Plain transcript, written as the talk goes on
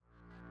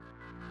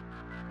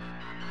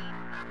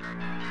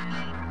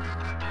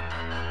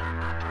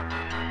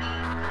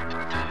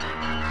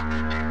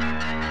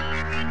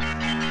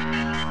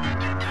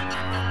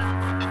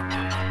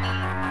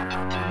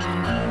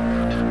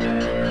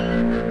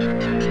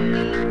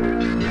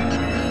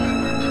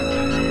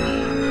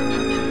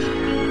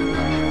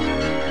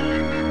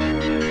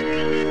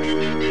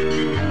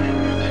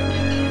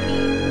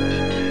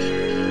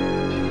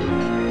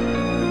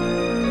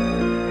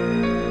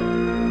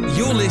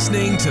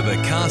listening to the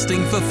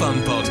Casting for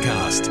Fun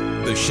podcast,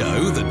 the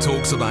show that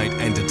talks about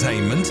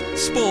entertainment,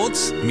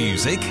 sports,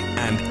 music,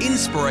 and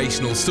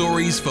inspirational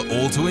stories for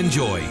all to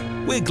enjoy.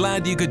 We're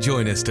glad you could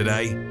join us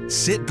today.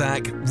 Sit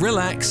back,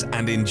 relax,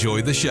 and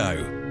enjoy the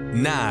show.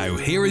 Now,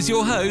 here is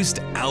your host,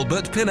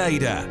 Albert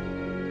Pineda.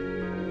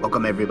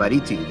 Welcome,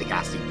 everybody, to the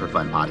Casting for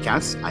Fun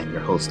podcast. I'm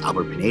your host,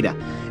 Albert Pineda.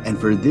 And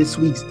for this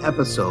week's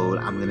episode,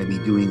 I'm going to be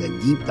doing a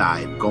deep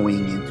dive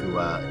going into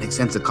an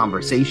extensive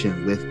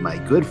conversation with my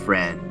good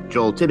friend,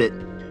 Joel Tibbet,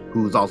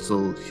 who's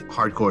also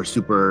hardcore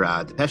super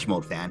Depeche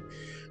Mode fan,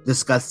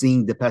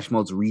 discussing Depeche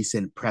Mode's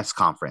recent press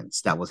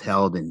conference that was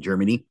held in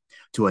Germany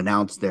to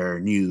announce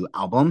their new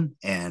album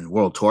and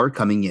world tour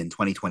coming in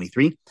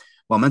 2023.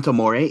 Memento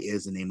Mori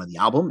is the name of the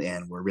album,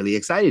 and we're really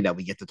excited that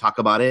we get to talk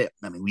about it.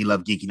 I mean, we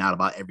love geeking out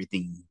about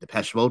everything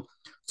Depeche Mode,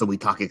 so we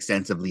talk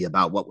extensively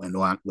about what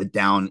went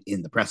down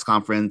in the press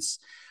conference,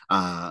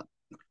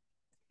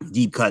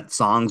 deep cut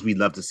songs we'd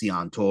love to see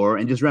on tour,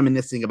 and just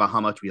reminiscing about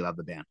how much we love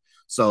the band.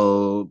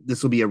 So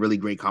this will be a really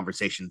great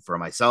conversation for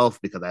myself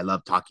because I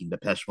love talking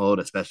Depeche Mode,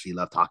 especially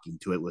love talking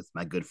to it with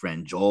my good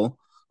friend Joel,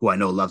 who I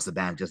know loves the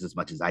band just as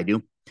much as I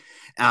do.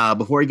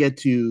 Before I get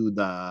to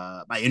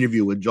my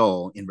interview with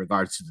Joel in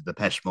regards to the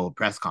Depeche Mode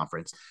press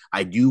conference,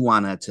 I do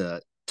want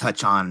to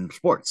touch on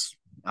sports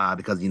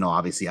because,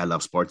 obviously I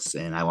love sports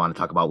and I want to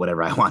talk about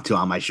whatever I want to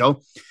on my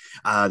show.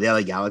 The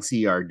LA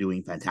Galaxy are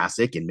doing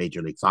fantastic in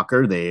Major League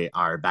Soccer. They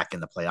are back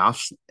in the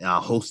playoffs,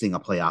 hosting a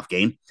playoff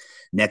game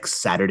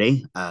next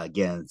Saturday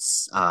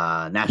against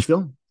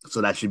Nashville.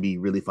 So that should be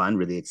really fun,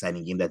 really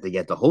exciting game that they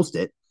get to host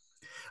it.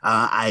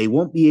 I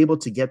won't be able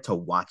to get to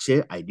watch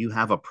it. I do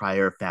have a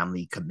prior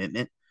family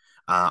commitment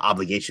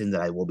obligation that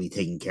I will be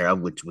taking care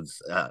of, which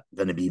was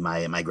going to be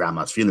my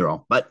grandma's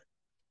funeral. But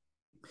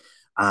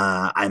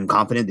I'm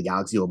confident the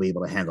Galaxy will be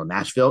able to handle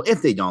Nashville.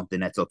 If they don't,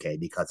 then that's okay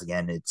because,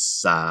 again,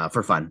 it's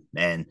for fun.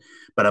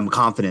 But I'm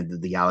confident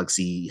that the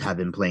Galaxy have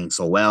been playing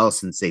so well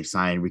since they've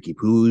signed Ricky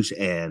Puig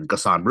and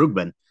Gaston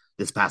Brugman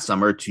this past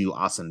summer, two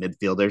awesome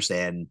midfielders,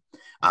 and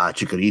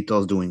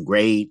Chicharito's doing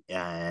great,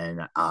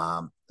 and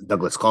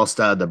Douglas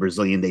Costa, the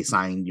Brazilian they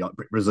signed,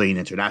 Brazilian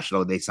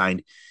international they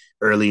signed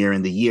earlier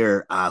in the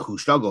year, who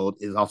struggled,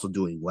 is also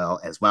doing well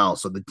as well.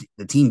 So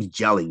the team's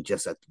gelling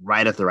just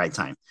right at the right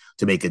time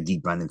to make a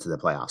deep run into the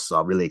playoffs. So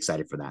I'm really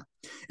excited for that.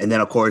 And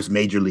then, of course,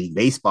 Major League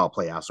Baseball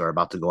playoffs are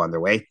about to go on their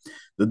way.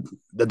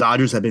 The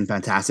Dodgers have been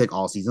fantastic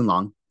all season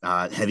long,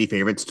 heavy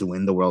favorites to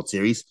win the World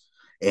Series.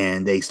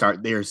 And they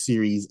start their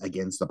series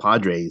against the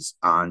Padres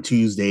on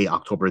Tuesday,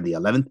 October the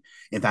 11th.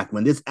 In fact,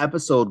 when this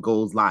episode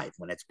goes live,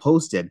 when it's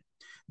posted,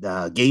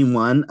 the game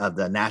one of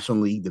the National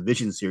League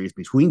Division Series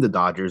between the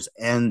Dodgers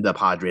and the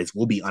Padres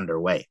will be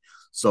underway.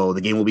 So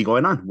the game will be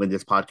going on when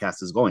this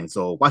podcast is going.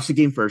 So watch the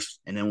game first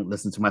and then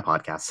listen to my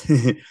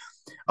podcast.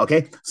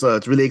 Okay, so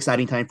it's really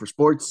exciting time for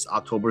sports.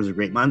 October is a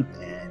great month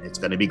and it's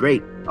going to be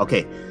great.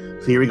 Okay,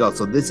 so here we go.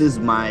 So this is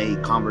my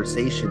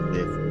conversation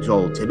with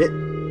Joel Tibbet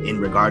in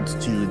regards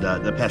to the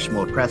Depeche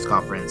Mode press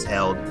conference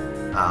held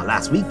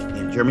last week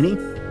in Germany.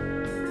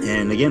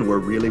 And again, we're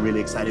really,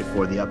 really excited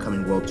for the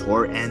upcoming world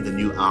tour and the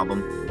new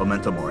album,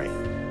 Memento Mori.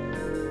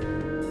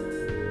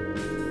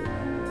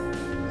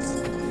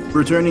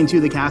 Returning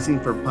to the Casting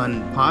for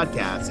Fun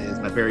podcast is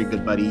my very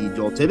good buddy,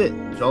 Joel Tibbet.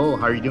 Joel,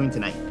 how are you doing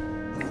tonight?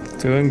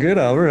 Doing good,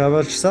 Albert. How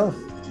about yourself?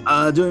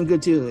 Doing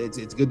good too.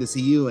 It's good to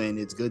see you, and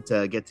it's good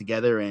to get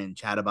together and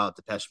chat about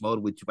Depeche Mode,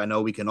 which I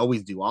know we can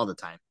always do all the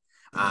time.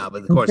 But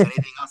of course,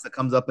 anything else that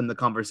comes up in the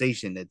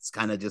conversation, it's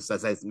kind of just,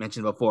 as I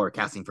mentioned before,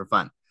 casting for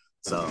fun.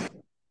 So,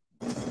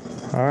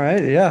 all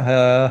right,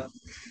 yeah.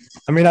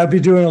 I mean, I'd be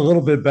doing a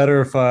little bit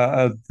better if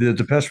the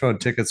Depeche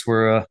Mode tickets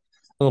were a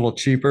little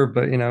cheaper,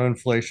 but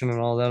inflation and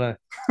all that.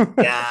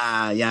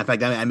 yeah. In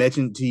fact, I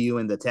mentioned to you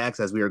in the text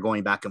as we were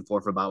going back and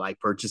forth about like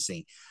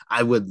purchasing.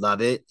 I would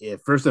love it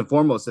if, first and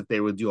foremost, if they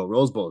would do a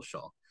Rose Bowl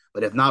show.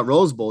 But if not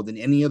Rose Bowl, then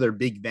any other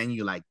big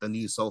venue like the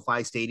new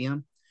SoFi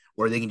Stadium,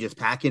 where they can just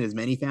pack in as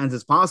many fans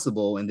as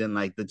possible. And then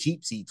like the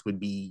cheap seats would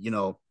be, I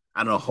don't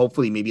know,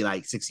 hopefully maybe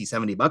like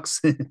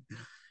 $60-$70.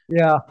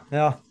 Yeah.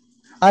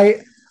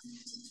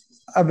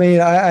 I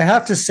mean, I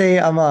have to say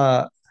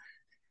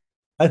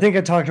I think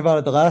I talked about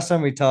it the last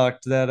time we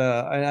talked that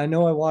I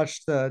know I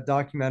watched the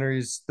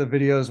documentaries, the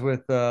videos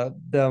with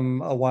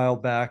them a while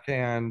back.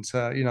 And,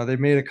 they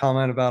made a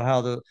comment about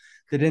how they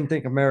didn't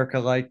think America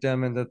liked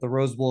them and that the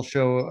Rose Bowl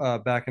show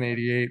back in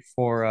 '88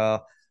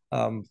 for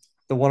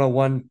the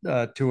 101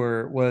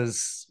 tour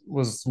was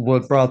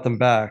what brought them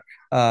back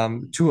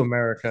to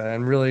America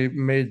and really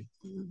made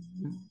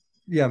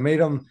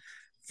them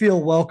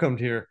feel welcomed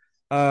here.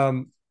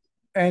 And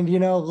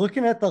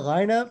looking at the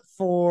lineup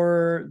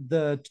for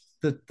the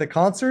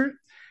concert,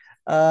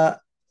 I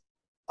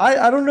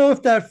don't know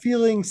if that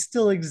feeling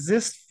still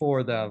exists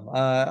for them.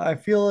 I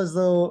feel as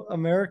though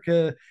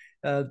America,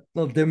 the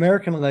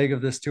American leg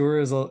of this tour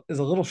is a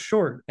little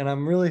short, and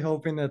I'm really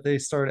hoping that they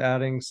start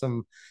adding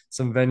some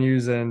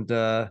venues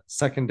and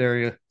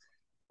secondary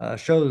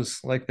shows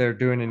like they're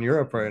doing in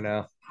Europe right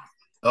now.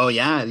 Oh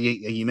yeah,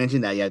 you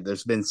mentioned that. Yeah,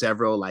 there's been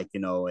several, like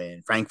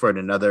in Frankfurt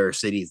and other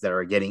cities that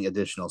are getting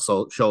additional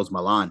shows,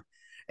 Milan,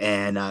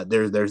 and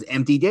there's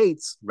empty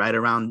dates right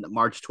around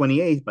March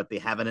 28th, but they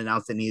haven't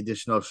announced any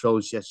additional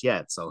shows just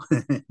yet. So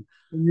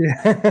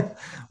Yeah.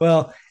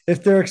 Well,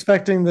 if they're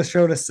expecting the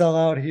show to sell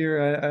out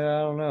here, I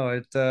don't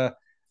know.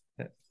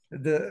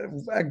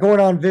 The going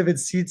on Vivid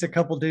Seats a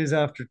couple days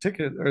after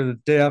ticket or the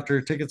day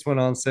after tickets went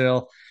on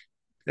sale,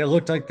 it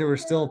looked like there were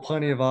still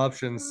plenty of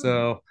options.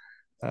 So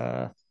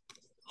uh,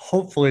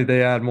 hopefully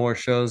they add more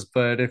shows.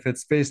 But if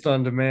it's based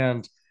on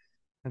demand,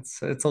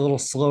 it's a little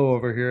slow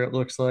over here. It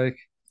looks like.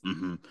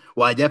 hmm.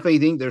 Well, I definitely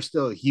think there's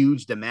still a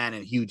huge demand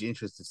and huge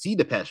interest to see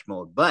Depeche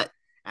Mode, but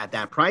at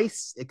that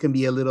price, it can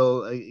be a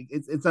little.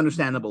 It's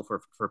understandable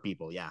for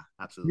people. Yeah,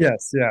 absolutely.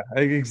 Yes, yeah,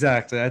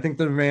 exactly. I think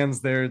the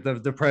demand's there.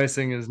 The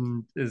pricing is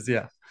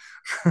yeah.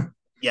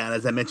 Yeah, and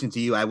as I mentioned to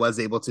you, I was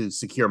able to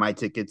secure my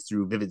tickets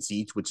through Vivid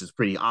Seats, which is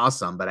pretty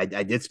awesome. But I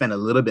did spend a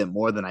little bit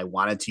more than I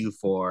wanted to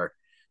for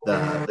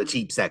the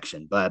cheap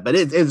section. But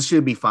it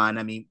should be fun.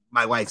 I mean,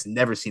 my wife's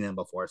never seen them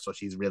before, so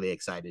she's really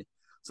excited.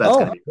 So that's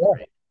gonna Oh, be yeah.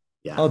 great.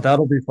 Yeah. Oh,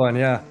 that'll be fun.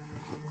 Yeah.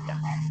 Yeah.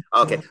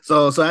 Okay.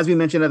 So as we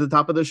mentioned at the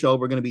top of the show,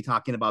 we're going to be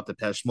talking about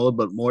Depeche Mode,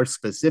 but more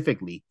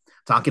specifically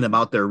talking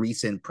about their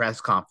recent press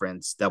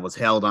conference that was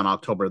held on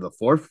October the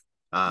 4th.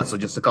 So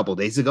just a couple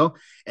days ago.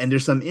 And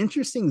there's some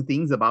interesting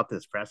things about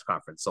this press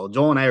conference. So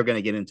Joel and I are going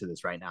to get into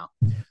this right now.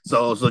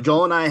 So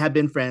Joel and I have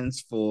been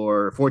friends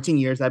for 14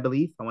 years, I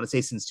believe. I want to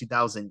say since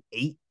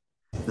 2008,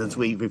 since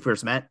we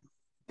first met.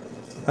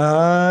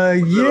 A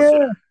little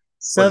Yeah,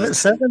 sooner. Was it seven?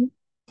 seven.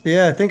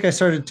 Yeah, I think I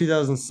started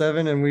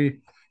 2007, and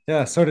we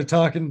yeah started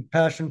talking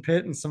Passion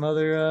Pit and some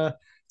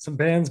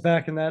bands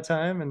back in that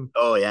time, and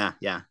Oh yeah,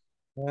 yeah.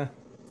 yeah,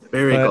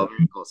 Very but cool,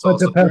 very cool. but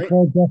So Depeche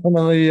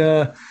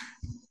Mode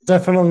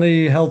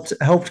definitely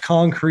helped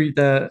concrete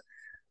that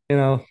you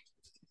know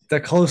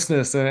that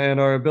closeness and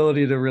our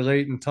ability to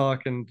relate and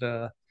talk and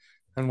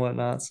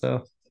whatnot.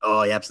 So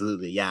Oh, yeah,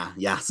 absolutely. Yeah,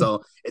 yeah.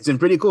 So it's been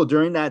pretty cool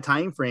during that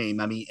time frame.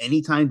 I mean,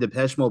 anytime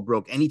Depeche Mode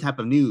broke any type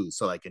of news,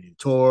 so like a new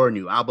tour,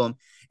 new album,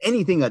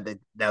 anything that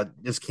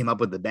just came up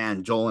with the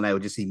band, Joel and I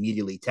would just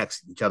immediately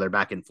text each other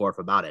back and forth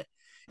about it.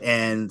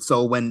 And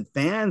so when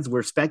fans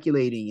were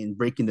speculating and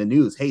breaking the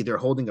news, hey, they're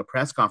holding a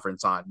press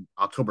conference on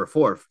October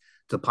 4th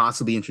to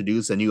possibly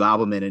introduce a new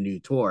album and a new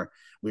tour,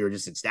 we were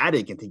just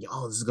ecstatic and thinking,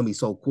 oh, this is going to be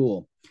so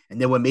cool.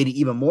 And then what made it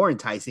even more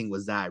enticing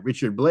was that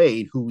Richard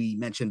Blade, who we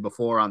mentioned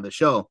before on the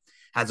show,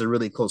 has a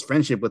really close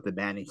friendship with the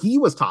band, and he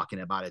was talking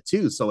about it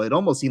too. So it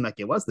almost seemed like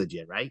it was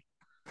legit, right?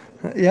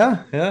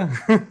 yeah, yeah.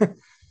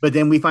 But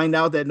then we find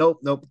out that nope,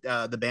 nope.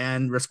 The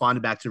band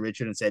responded back to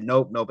Richard and said,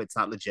 nope, nope, it's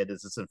not legit.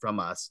 This isn't from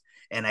us.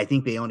 And I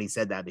think they only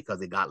said that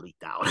because it got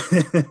leaked out.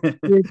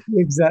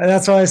 Exactly.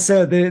 That's why I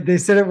said they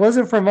said it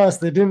wasn't from us.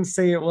 They didn't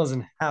say it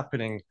wasn't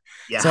happening.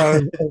 So Yeah. I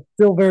was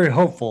still very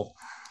hopeful.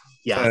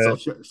 Yeah,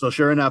 But so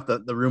sure enough,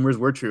 the rumors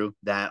were true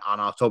that on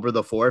October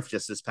the 4th,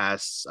 just this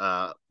past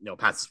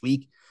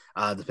week,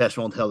 the Depeche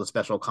held a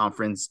special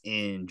conference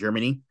in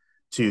Germany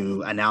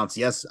to announce,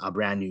 yes, a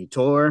brand new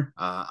tour,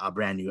 a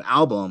brand new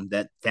album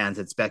that fans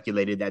had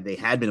speculated that they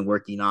had been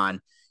working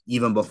on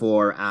even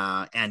before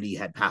Andy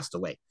had passed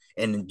away.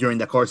 And during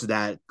the course of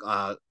that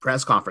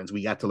press conference,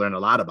 we got to learn a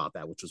lot about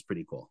that, which was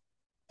pretty cool.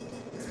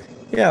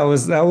 yeah, it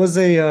was that was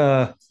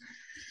a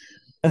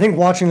I think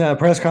watching that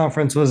press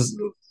conference was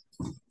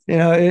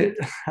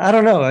I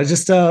don't know. I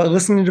just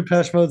listening to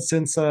Depeche Mode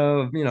since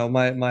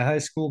my high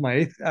school, my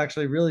eighth,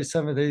 actually really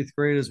seventh, eighth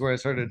grade is where I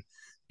started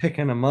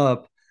picking them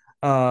up.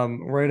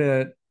 Right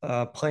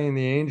at Playing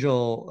the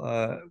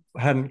Angel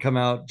hadn't come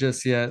out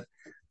just yet,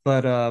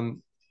 but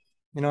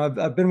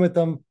I've been with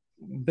them,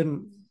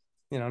 been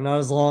not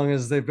as long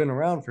as they've been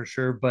around for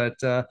sure, but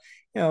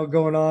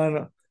going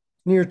on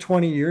near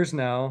 20 years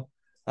now,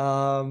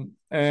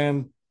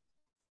 and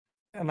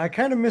I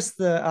kind of miss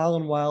the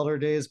Alan Wilder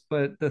days,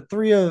 but the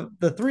three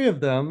of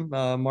them,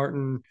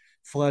 Martin,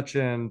 Fletch,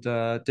 and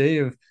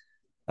Dave,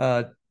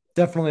 uh,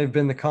 definitely have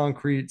been the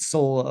concrete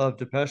soul of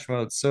Depeche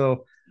Mode.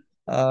 So,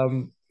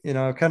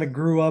 I kind of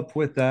grew up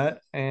with that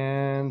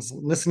and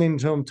listening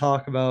to them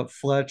talk about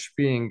Fletch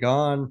being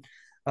gone,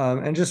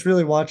 and just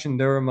really watching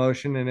their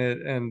emotion in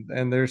it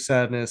and their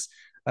sadness.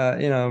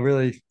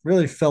 Really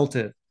really felt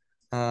it.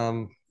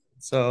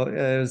 So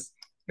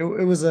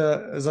it was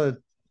a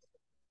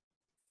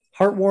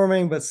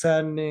heartwarming but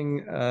saddening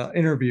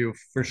interview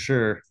for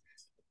sure.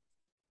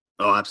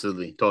 Oh,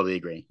 absolutely. Totally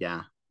agree.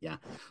 Yeah. Yeah.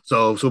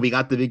 So we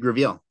got the big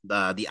reveal,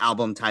 the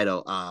album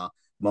title,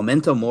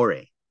 Memento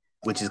Mori,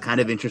 which is kind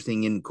of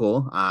interesting and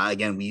cool.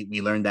 Again,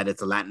 we learned that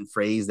it's a Latin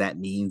phrase that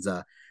means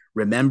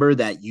remember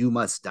that you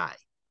must die.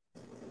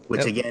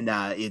 Which Yep.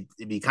 again,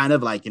 it'd be kind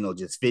of like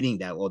just fitting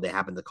that they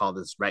happened to call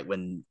this right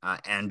when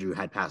Andrew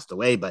had passed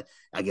away, but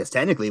I guess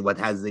technically, what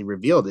has they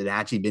revealed it had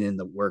actually been in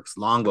the works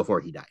long before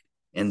he died,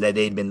 and that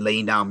they'd been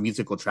laying down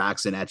musical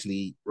tracks and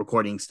actually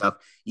recording stuff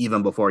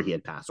even before he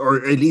had passed, or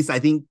at least I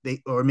think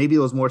or maybe it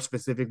was more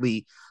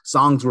specifically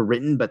songs were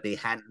written but they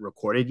hadn't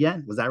recorded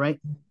yet. Was that right?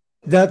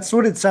 That's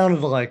what it sounded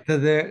like.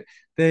 That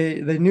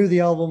they knew the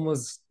album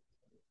was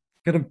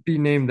going to be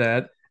named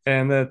that,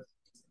 and that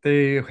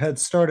they had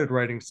started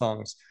writing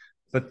songs,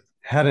 but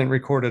hadn't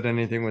recorded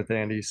anything with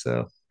Andy.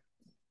 So,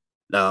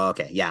 Oh,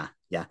 okay. Yeah.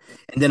 Yeah.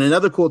 And then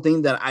another cool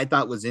thing that I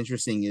thought was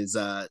interesting is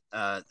I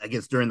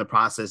guess during the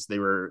process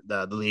the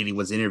lady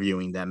was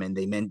interviewing them and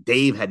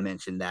Dave had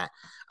mentioned that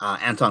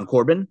Anton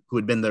Corbin, who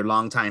had been their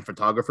longtime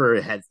photographer,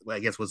 had I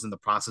guess was in the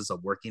process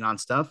of working on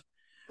stuff.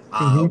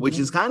 Which mhm.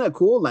 is kind of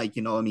cool. Like,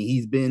 I mean,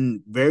 he's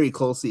been very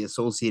closely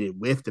associated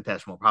with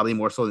Depeche Mode, probably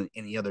more so than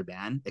any other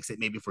band, except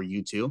maybe for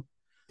you too.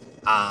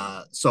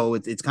 So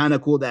it's kind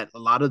of cool that a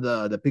lot of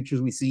the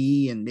pictures we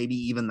see and maybe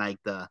even like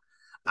the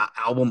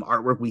album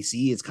artwork we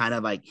see is kind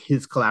of like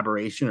his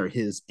collaboration or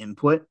his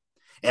input.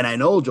 And I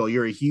know, Joe,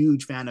 you're a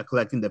huge fan of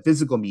collecting the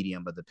physical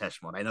medium of the Depeche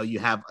Mode. I know you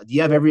have. Do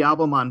you have Yep. every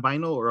album on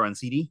vinyl or on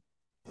CD?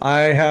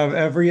 I have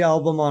every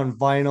album on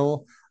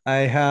vinyl.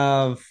 I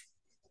have,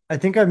 I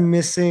think I'm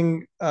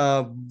missing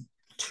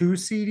two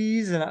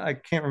CDs, and I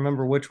can't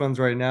remember which ones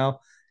right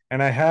now.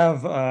 And I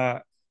have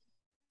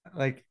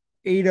like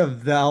eight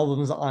of the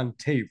albums on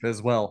tape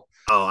as well.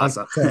 Oh, On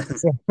awesome! cassette.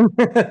 So,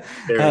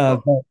 Very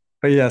cool.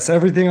 but yes,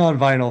 everything on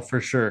vinyl for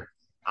sure.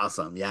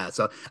 Awesome. Yeah.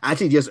 So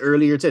actually just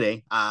earlier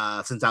today,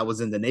 since I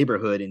was in the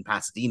neighborhood in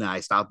Pasadena, I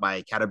stopped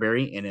by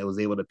Canterbury and I was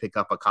able to pick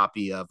up a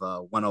copy of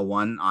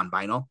 101 on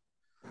vinyl,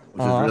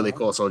 which was really Uh,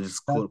 cool. So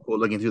just cool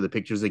looking through the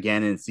pictures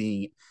again and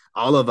seeing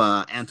all of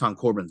Anton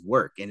Corbin's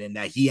work. And then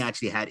that he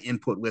actually had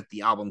input with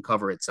the album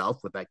cover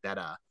itself with like that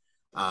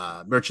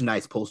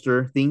merchandise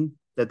poster thing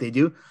that they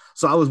do.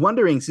 So I was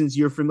wondering, since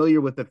you're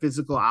familiar with the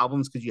physical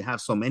albums because you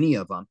have so many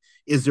of them,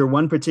 is there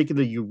one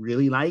particular you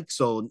really like?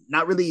 So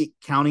not really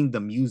counting the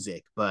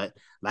music, but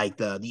like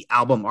the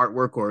album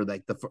artwork or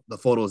like the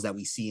photos that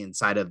we see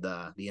inside of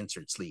the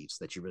insert sleeves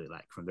that you really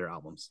like from their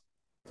albums.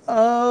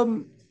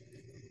 um,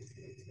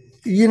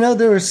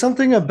 there was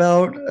something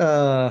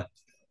about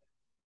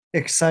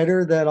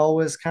Exciter that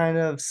always kind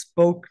of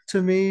spoke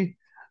to me.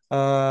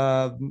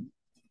 Kind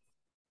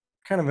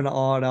of an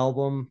odd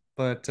album,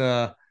 but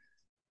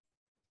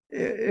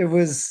it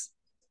was.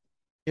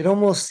 It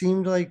almost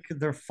seemed like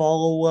their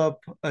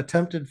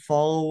attempted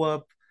follow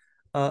up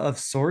of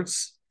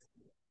sorts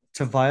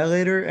to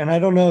Violator. And I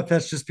don't know if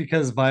that's just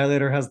because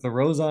Violator has the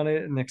rose on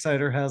it and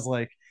Exciter has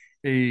like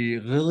a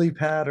lily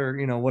pad or,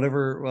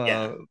 whatever,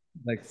 Yeah.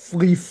 like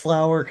leaf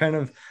flower kind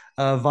of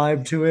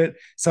vibe to it.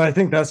 So I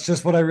think that's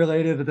just what I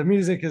related. The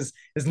music is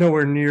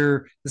nowhere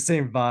near the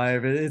same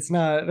vibe. It's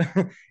not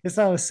it's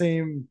not the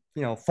same,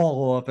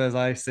 follow up as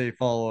I say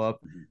follow up,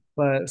 Mhm.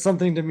 but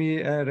something to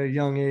me at a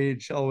young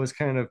age always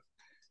kind of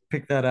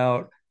picked that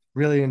out.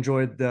 Really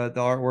enjoyed the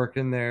artwork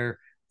in there.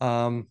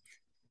 And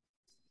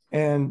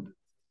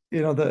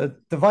the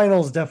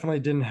vinyls definitely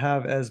didn't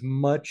have as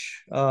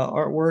much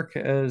artwork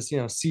as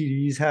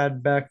CDs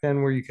had back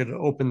then, where you could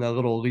open the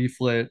little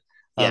leaflet.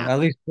 Yeah. At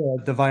least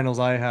the vinyls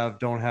I have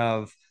don't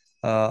have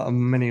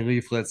many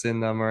leaflets in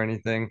them or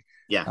anything.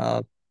 Yeah.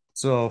 Uh,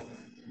 so,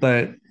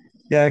 but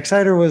yeah,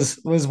 Exciter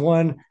was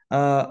one.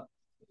 I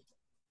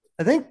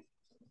think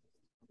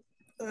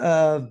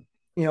uh,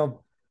 you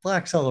know,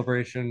 Black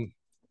Celebration,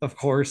 of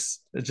course.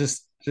 It's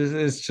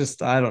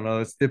just I don't know.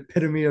 It's the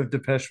epitome of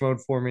Depeche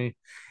Mode for me,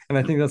 and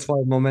I think that's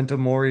why Memento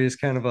Mori is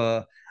kind of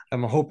a.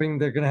 I'm hoping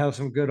they're going to have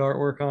some good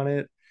artwork on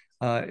it.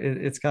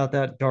 It's got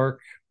that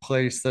dark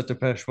place that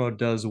Depeche Mode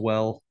does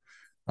well.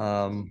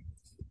 Um,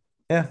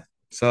 yeah.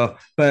 So,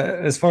 but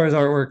as far as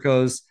artwork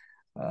goes,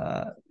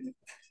 uh, you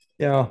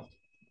know,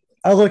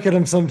 I look at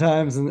him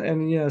sometimes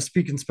and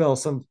speak and spell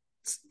some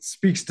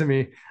speaks to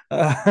me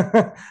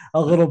a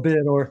little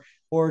bit,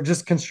 or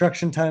just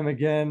construction time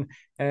again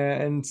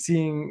and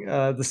seeing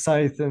the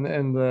scythe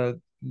and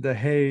the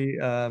hay,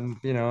 and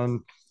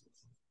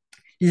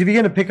you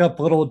begin to pick up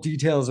little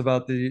details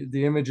about the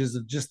images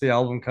of just the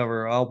album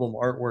cover, album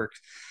artwork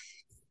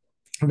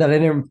that I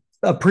didn't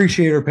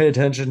appreciate or pay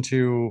attention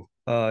to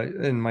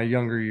in my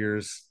younger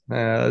years.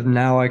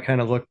 Now I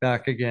kind of look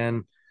back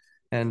again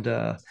and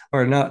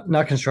or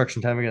not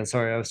construction time again.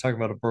 Sorry, I was talking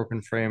about a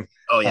broken frame.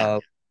 Oh yeah. Uh,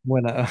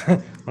 when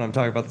when I'm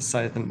talking about the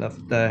scythe and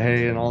the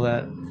hay and all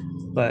that.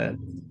 But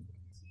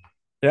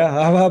yeah,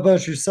 how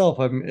about yourself?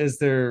 Is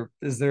there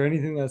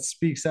anything that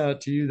speaks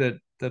out to you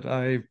that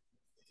I'm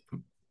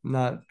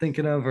not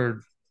thinking of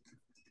or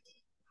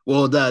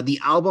Well, the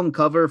album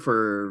cover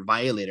for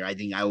Violator, I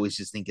think I always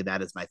just think of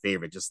that as my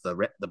favorite. Just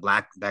the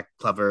black back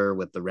cover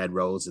with the red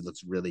rose. It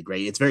looks really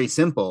great. It's very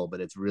simple,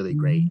 but it's really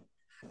great.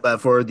 But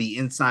for the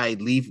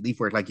inside leaf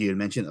work, like you had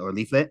mentioned, or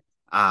leaflet,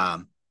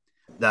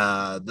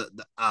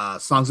 the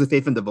songs of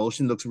faith and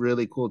devotion looks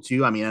really cool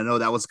too. I mean, I know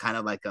that was kind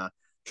of like a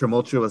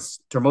tumultuous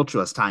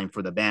time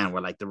for the band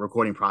where like the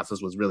recording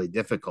process was really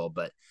difficult,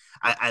 but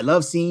I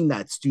love seeing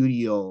that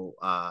studio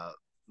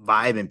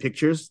vibe and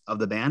pictures of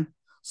the band.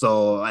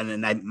 So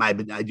and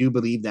I do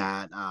believe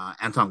that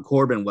Anton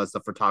Corbin was the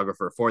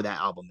photographer for that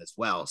album as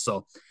well.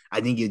 So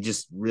I think it's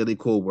just really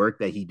cool work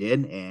that he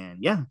did.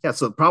 And yeah.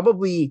 So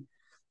probably,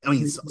 I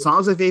mean,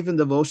 Songs of Faith and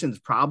Devotion is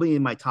probably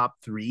in my top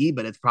three,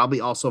 but it's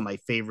probably also my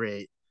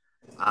favorite.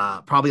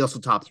 Probably also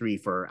top three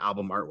for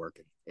album artwork,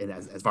 and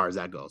as far as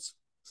that goes.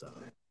 So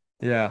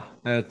Yeah,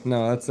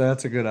 no,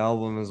 that's a good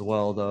album as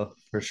well, though,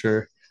 for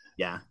sure.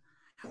 Yeah.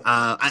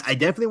 I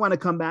definitely want to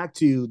come back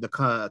to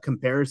the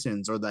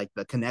comparisons or like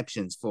the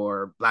connections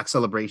for Black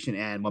Celebration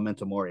and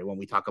Memento Mori when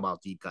we talk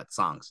about deep cut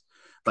songs.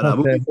 But Okay.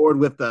 moving forward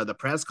with the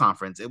press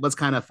conference, it was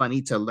kind of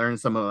funny to learn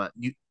some of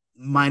the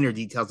minor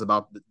details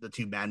about the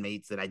two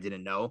bandmates that I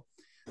didn't know.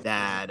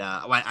 That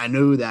I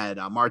knew that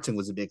Martin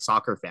was a big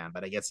soccer fan,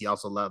 but I guess he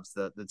also loves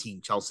the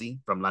team Chelsea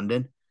from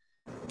London,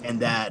 and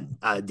that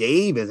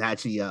Dave is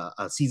actually a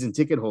season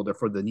ticket holder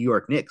for the New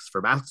York Knicks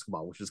for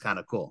basketball, which is kind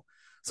of cool.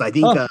 So I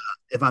think, Oh,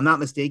 if I'm not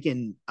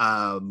mistaken,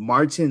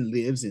 Martin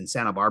lives in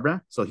Santa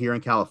Barbara, so here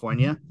in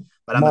California.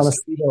 But I'm assuming.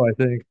 Montecito, I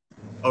think.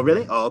 Oh,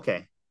 really? Oh,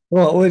 okay.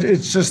 Well,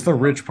 it's just the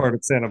rich part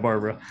of Santa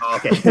Barbara. Oh,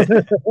 okay.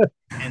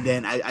 And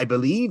then I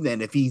believe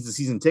then if he's a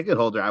season ticket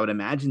holder, I would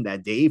imagine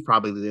that Dave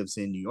probably lives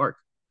in New York.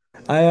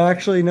 I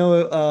actually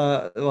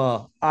know,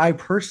 well, I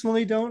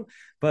personally don't,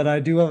 but I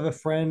do have a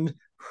friend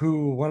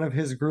who one of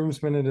his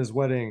groomsmen at his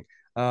wedding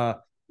uh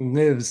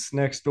lives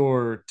next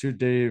door to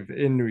Dave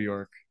in New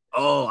York.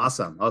 Oh,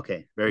 awesome.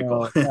 Okay, very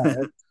cool.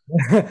 So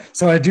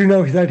so I do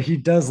know that he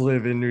does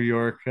live in New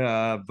York,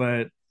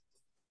 but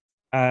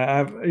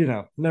I've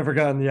never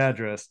gotten the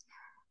address.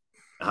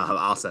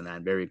 Awesome,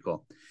 man. Very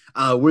cool.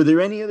 Were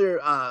there any other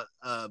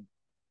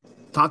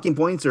talking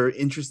points or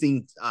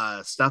interesting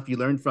stuff you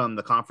learned from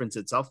the conference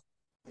itself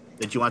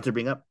that you want to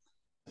bring up?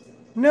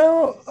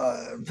 No,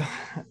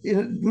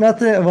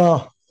 nothing.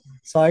 Well,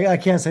 so I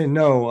can't say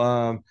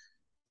no.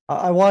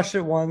 I watched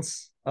it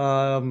once.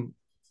 I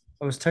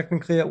was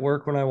technically at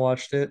work when I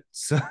watched it,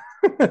 so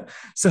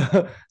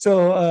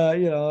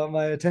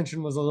my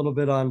attention was a little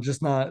bit on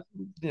just not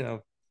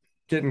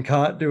getting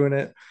caught doing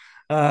it.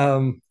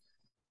 Um,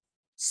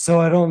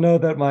 so I don't know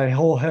that my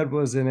whole head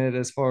was in it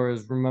as far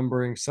as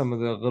remembering some of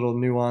the little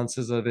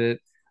nuances of it.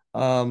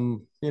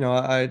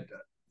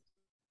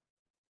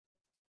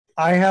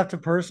 I have to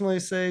personally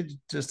say,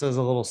 just as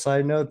a little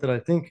side note, that I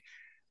think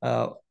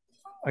uh,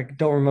 I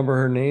don't remember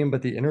her name,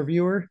 but the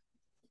interviewer,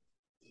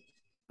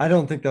 I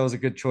don't think that was a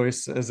good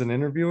choice as an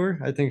interviewer.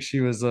 I think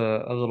she was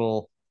a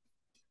little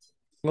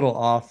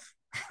off.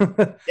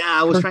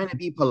 Yeah, I was trying to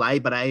be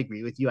polite, but I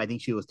agree with you. I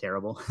think she was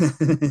terrible.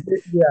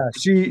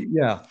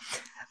 Yeah,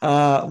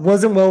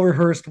 wasn't well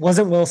rehearsed,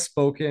 wasn't well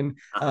spoken.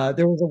 Uh-huh.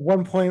 There was a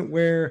one point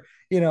where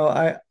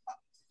I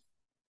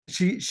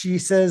she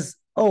says,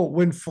 "Oh,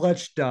 when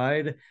Fletch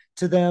died,"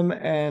 to them,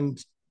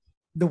 and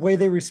the way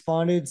they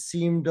responded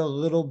seemed a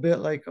little bit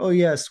like, "Oh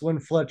yes, when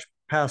Fletch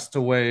passed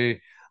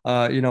away,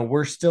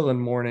 we're still in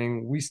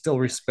mourning. We still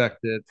Yeah, respect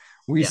it.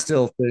 We yeah,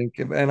 still think."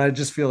 And I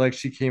just feel like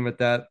she came at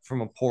that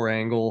from a poor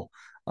angle.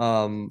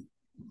 Um,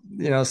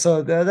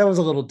 so that was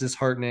a little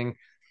disheartening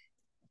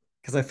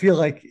because I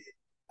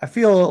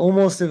feel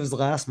almost it was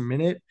last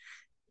minute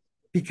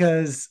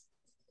because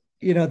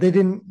they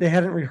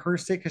hadn't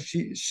rehearsed it because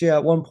she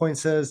at one point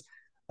says,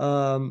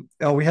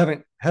 "Oh, we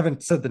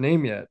haven't said the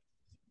name yet,"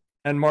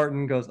 and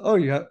Martin goes, "Oh,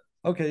 you have."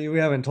 Okay, we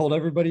haven't told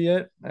everybody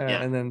yet,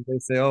 yeah, and then they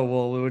say, "Oh,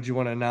 well, would you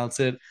want to announce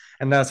it?"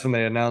 And that's when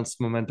they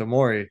announced Memento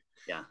Mori.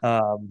 yeah.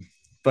 Um,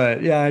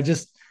 but yeah,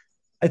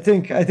 I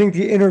think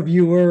the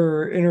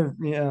interviewer,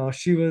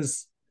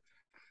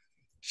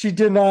 she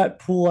did not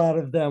pull out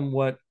of them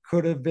what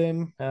could have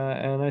been,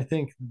 and I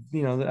think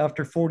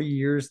after 40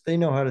 years, they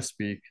know how to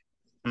speak.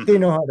 They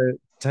Hmm. know how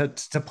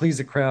to please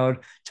a crowd,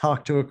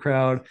 talk to a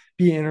crowd,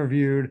 be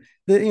interviewed.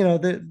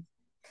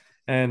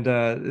 And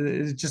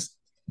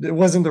it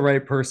wasn't the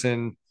right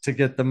person to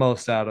get the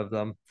most out of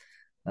them.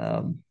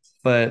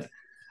 But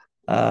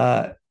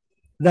uh,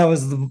 that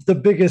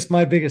was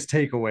my biggest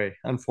takeaway.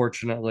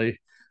 Unfortunately,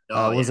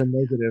 Oh, yeah. was a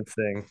negative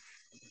thing.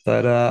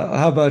 But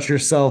how about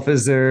yourself?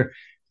 Is there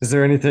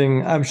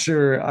anything? I'm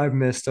sure I've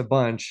missed a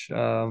bunch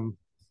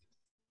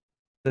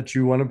that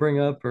you want to bring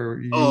up,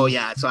 or Oh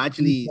yeah, so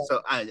actually,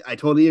 so I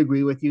totally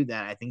agree with you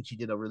that I think she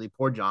did a really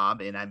poor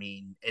job, and I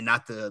mean, and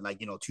not to like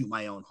toot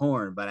my own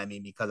horn, but I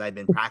mean because I've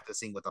been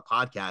practicing with a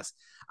podcast,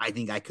 I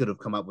think I could have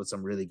come up with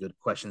some really good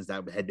questions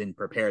that had been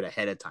prepared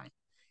ahead of time,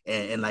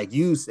 and like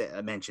you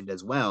mentioned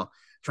as well,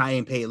 try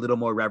and pay a little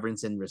more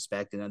reverence and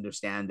respect and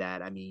understand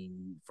that I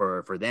mean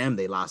for them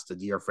they lost a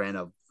dear friend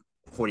of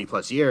 40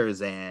 plus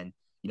years, and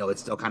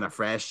it's still kind of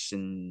fresh,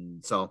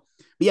 and so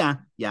but yeah,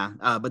 yeah.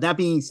 But that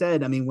being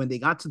said, I mean, when they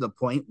got to the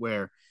point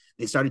where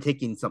they started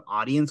taking some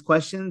audience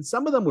questions,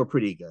 some of them were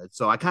pretty good.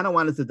 So I kind of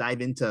wanted to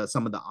dive into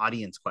some of the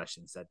audience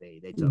questions that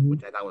they took,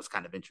 which Mhm. I thought was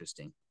kind of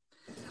interesting.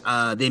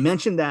 They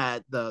mentioned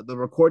that the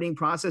recording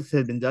process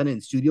had been done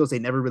in studios they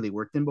never really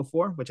worked in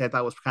before, which I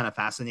thought was kind of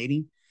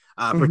fascinating.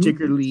 Mhm.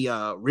 Particularly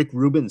Rick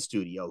Rubin's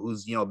studio,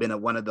 who's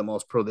been one of the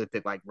most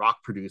prolific like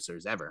rock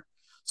producers ever.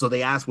 So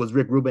they asked, was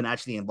Rick Rubin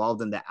actually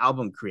involved in the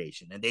album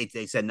creation? And they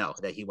said no,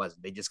 that he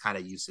wasn't. They just kind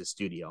of used his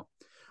studio.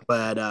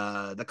 But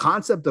the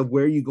concept of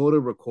where you go to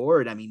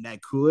record, I mean,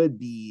 that could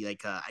be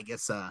like I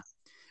guess an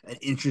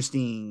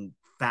interesting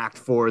fact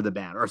for the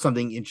band or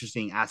something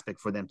interesting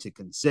aspect for them to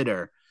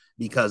consider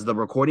because the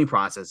recording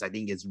process I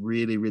think is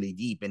really really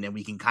deep, and then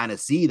we can kind of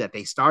see that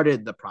they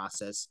started the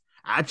process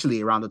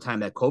actually around the time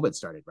that COVID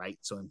started, right?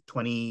 So in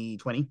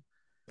 2020.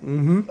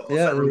 So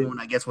Yeah. everyone,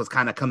 I guess, was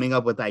kind of coming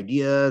up with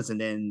ideas, and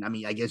then I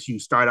mean, I guess you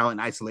start out in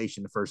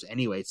isolation first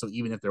anyway. So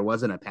even if there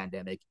wasn't a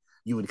pandemic,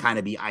 you would kind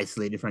of be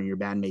isolated from your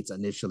bandmates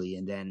initially,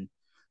 and then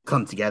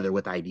come together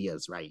with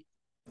ideas, right?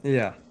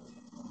 Yeah.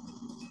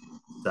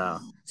 So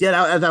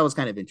yeah, that was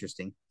kind of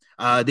interesting.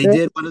 They Yeah.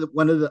 did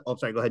one of the. Oh,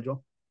 sorry. Go ahead,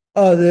 Joel.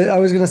 I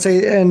was gonna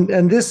say,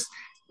 and this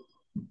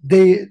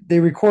they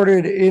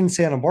recorded in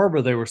Santa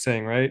Barbara. They were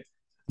saying, right?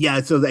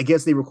 Yeah, so I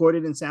guess they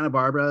recorded in Santa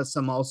Barbara,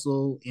 some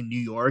also in New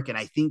York, and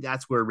I think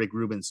that's where Rick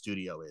Rubin's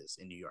studio is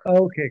in New York.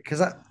 Okay,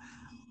 because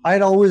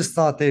I'd always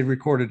thought they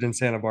recorded in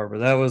Santa Barbara.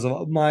 That was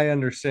my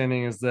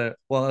understanding. Is that,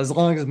 well, as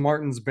long as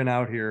Martin's been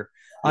out here,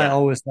 I Yeah.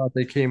 always thought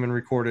they came and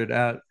recorded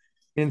at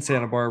in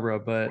Santa Barbara,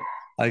 but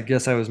I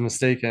guess I was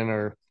mistaken.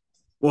 Or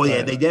Well, yeah,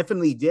 but they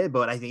definitely did,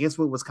 but I guess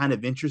what was kind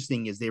of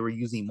interesting is they were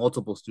using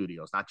multiple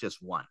studios, not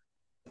just one.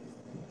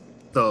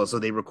 So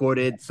they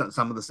recorded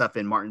some of the stuff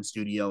in Martin's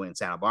studio in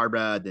Santa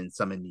Barbara, then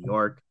some in New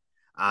York.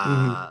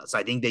 mhm. So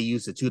I think they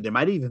used the two. There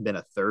might have even been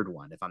a third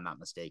one, if I'm not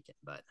mistaken.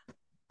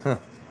 Huh.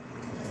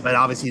 But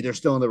obviously they're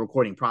still in the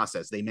recording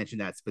process. They mentioned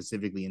that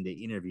specifically in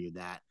the interview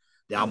that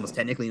the album's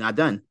technically not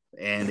done,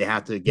 and they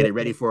have to get it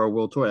ready for a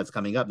world tour that's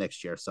coming up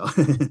next year. So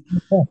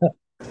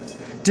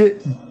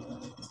Did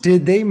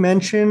did they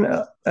mention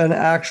an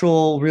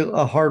actual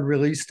a hard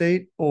release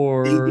date they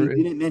or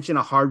didn't mention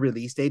a hard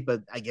release date,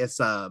 but I guess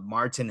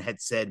Martin had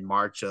said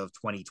March of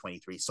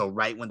 2023. So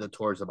right when the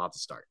tour is about to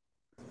start.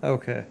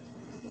 okay?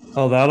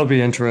 Oh, that'll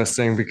be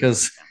interesting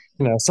because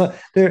so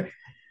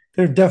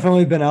there've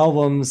definitely been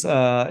albums,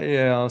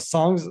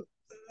 songs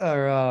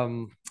or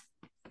um,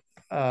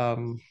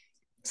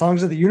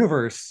 songs of the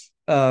universe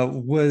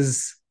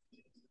was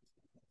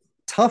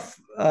tough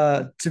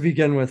to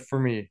begin with for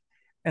me,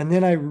 and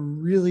then I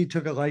really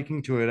took a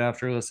liking to it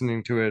after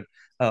listening to it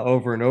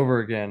over and over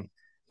again.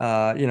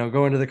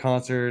 Going to the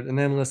concert and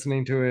then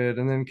listening to it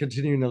and then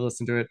continuing to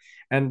listen to it,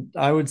 and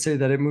I would say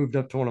that it moved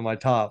up to one of my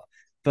top.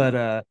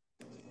 But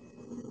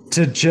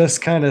to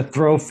just kind of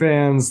throw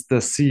fans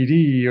the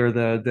CD or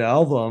the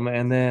album,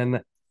 and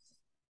then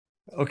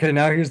okay,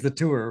 now here's the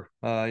tour.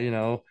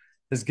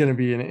 Is going to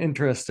be an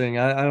interesting.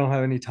 I don't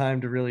have any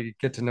time to really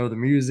get to know the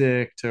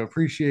music, to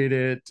appreciate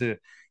it. You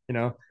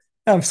know,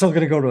 I'm still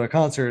going to go to a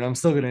concert. I'm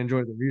still going to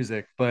enjoy the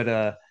music, but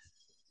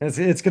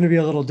it's going to be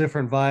a little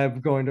different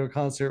vibe going to a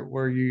concert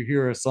where you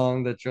hear a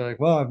song that you're like,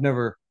 well, I've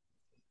never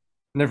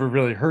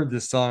really heard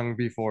this song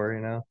before.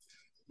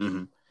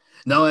 Mm-hmm.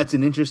 No, that's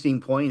an interesting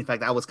point. In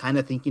fact, I was kind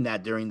of thinking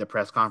that during the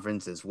press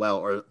conference as well,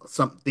 or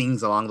some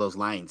things along those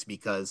lines,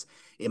 because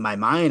in my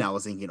mind, I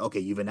was thinking, okay,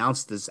 you've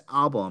announced this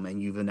album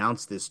and you've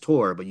announced this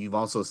tour, but you've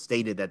also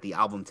stated that the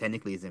album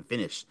technically isn't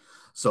finished.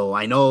 So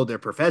I know they're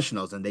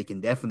professionals and they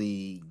can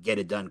definitely get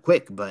it done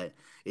quick, but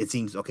it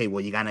seems okay, well,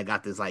 you kind of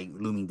got this like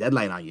looming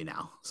deadline on you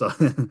now. So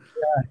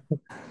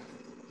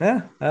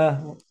Yeah,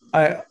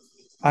 I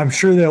I'm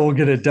sure they will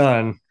get it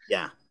done,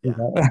 yeah, yeah.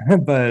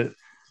 but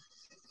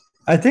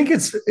I think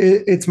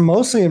it's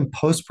mostly in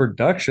post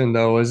production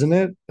though, isn't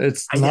it?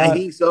 It's I not.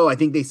 think so. I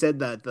think they said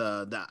that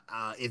the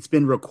it's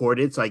been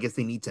recorded, so I guess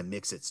they need to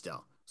mix it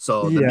still.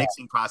 So the Yeah.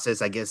 mixing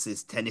process, I guess,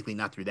 is technically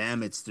not through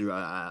them; it's through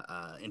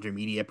a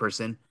intermediate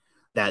person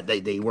that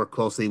they work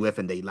closely with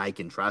and they like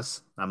and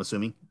trust. I'm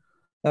assuming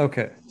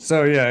Okay.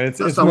 So yeah, it's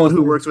someone who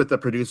mostly. works with the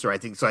producer. I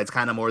think so. It's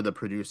kind of more the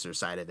producer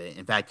side of it.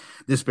 In fact,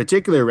 this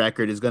particular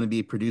record is going to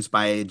be produced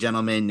by a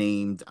gentleman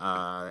named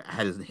I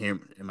had his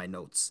name in my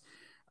notes,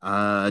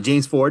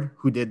 James Ford,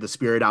 who did the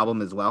Spirit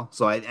album as well.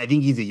 So I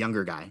think he's a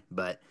younger guy,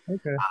 but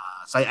Okay.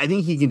 so I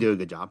think he can do a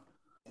good job.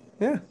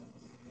 Yeah.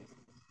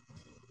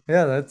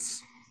 Yeah.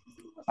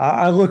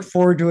 I look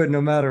forward to it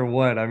no matter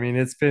what. I mean,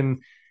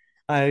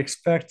 I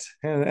expect,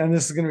 and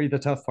this is going to be the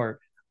tough part.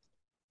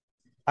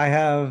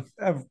 I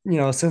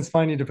since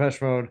finding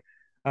Depeche Mode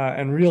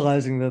and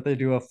realizing that they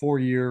do a 4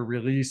 year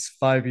release,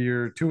 5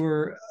 year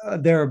tour,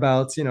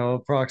 thereabouts,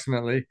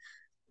 approximately.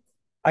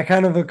 I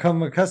kind of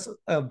become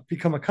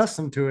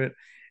accustomed to it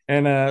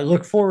and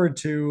look forward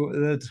to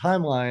the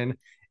timeline.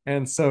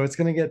 And so it's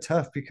going to get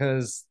tough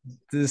because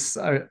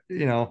are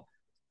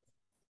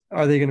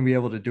they going to be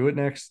able to do it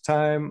next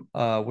time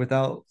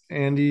without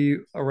Andy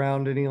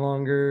around any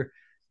longer?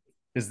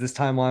 Is this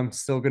timeline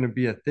still going to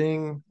be a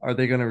thing? Are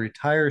they going to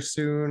retire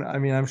soon? I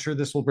mean, I'm sure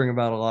this will bring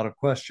about a lot of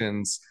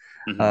questions,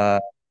 Mhm. uh,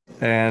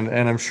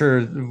 and I'm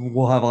sure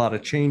we'll have a lot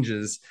of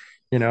changes.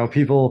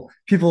 People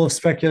have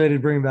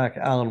speculated bringing back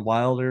Alan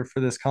Wilder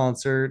for this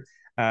concert.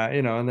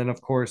 And then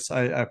of course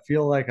I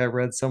feel like I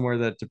read somewhere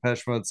that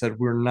Depeche Mode said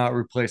we're not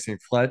replacing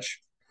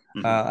Fletch.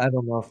 Mhm. I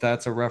don't know if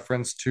that's a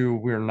reference to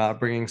we're not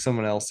bringing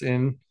someone else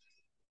in,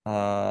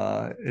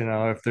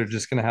 if they're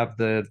just going to have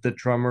the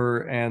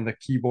drummer and the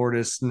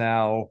keyboardist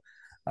now,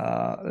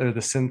 or the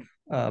synth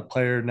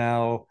player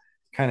now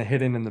kind of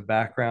hidden in the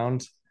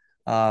background.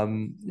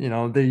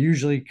 They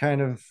usually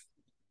kind of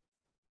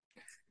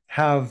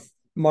have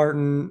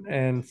Martin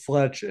and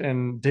Fletch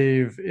and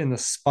Dave in the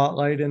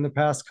spotlight in the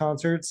past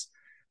concerts,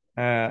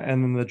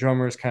 and then the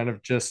drummer's kind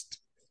of just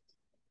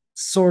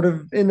sort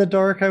of in the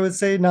dark, I would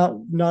say,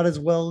 not as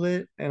well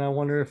lit. And I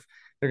wonder if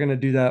they're gonna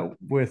do that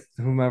with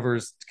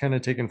whomever's kind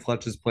of taking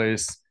Fletch's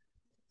place.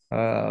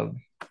 Uh,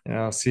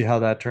 see how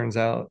that turns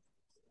out.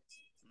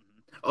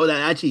 Oh,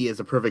 that actually is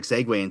a perfect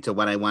segue into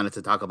what I wanted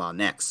to talk about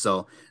next.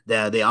 So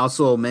they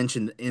also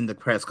mentioned in the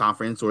press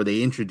conference, or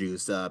they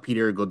introduced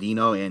Peter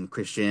Godino and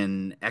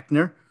Christian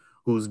Eckner,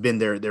 who's been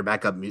their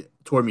backup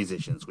tour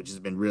musicians, which has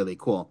been really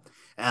cool.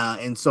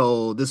 And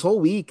so this whole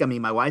week, I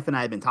mean, my wife and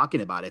I have been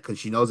talking about it because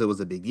she knows it was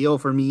a big deal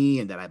for me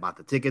and that I bought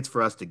the tickets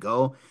for us to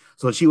go.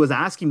 So she was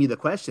asking me the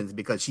questions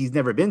because she's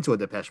never been to a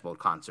Depeche Mode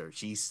concert.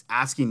 She's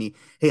asking me,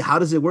 "Hey, how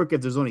does it work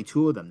if there's only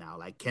two of them now?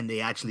 Like, can they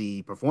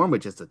actually perform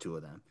with just the two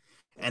of them?"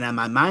 And in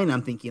my mind,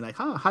 I'm thinking like,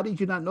 how did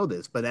you not know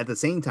this? But at the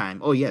same time,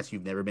 oh yes,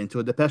 you've never been to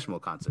a Depeche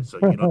Mode concert, so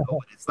you don't know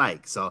what it's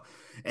like. So,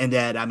 and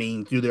that I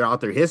mean,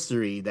 throughout their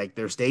history, like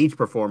their stage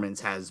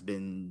performance has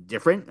been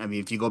different. I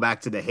mean, if you go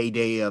back to the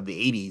heyday of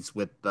the '80s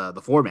with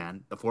the four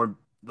man, the four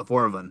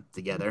of them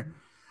together,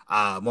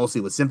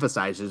 mostly with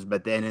synthesizers,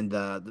 but then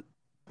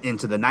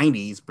into the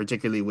 '90s,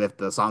 particularly with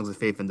the songs of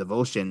faith and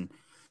devotion.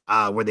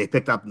 Where they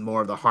picked up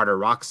more of the harder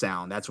rock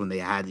sound. That's when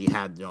you had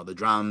the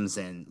drums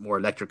and more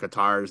electric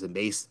guitars and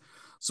bass,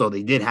 so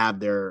they did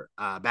have their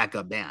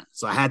backup band.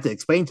 So I had to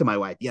explain to my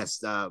wife,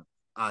 yes,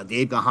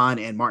 Dave Gahan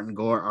and Martin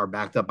Gore are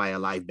backed up by a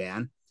live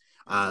band.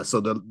 So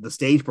the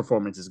stage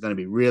performance is going to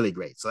be really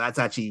great. So that's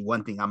actually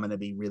one thing I'm going to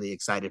be really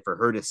excited for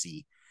her to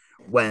see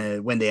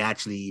when they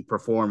actually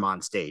perform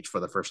on stage for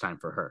the first time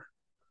for her.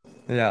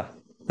 Yeah,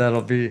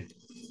 that'll be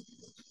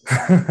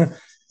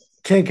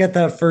can't get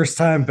that first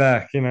time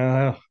back,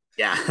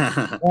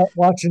 Yeah.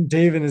 watching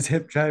Dave and his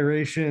hip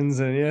gyrations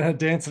and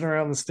dancing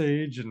around the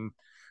stage and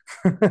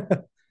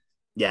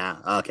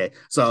Yeah. Okay.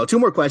 So two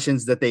more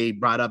questions that they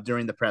brought up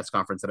during the press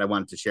conference that I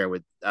wanted to share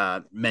with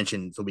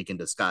mention so we can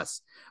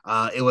discuss.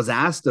 It was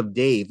asked of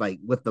Dave, like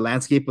with the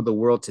landscape of the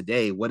world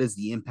today, what is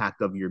the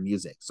impact of your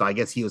music? So I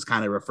guess he was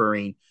kind of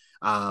referring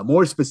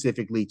more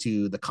specifically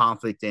to the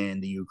conflict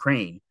in the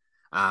Ukraine.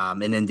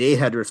 And then Dave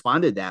had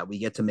responded that we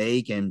get to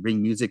make and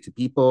bring music to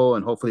people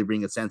and hopefully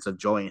bring a sense of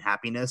joy and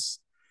happiness.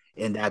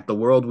 And that the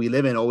world we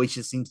live in always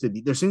just seems to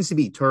be there seems to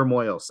be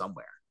turmoil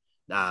somewhere,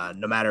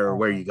 no matter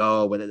where you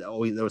go, but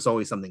there was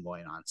always something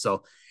going on.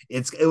 So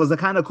it was a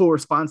kind of cool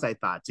response, I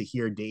thought, to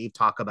hear Dave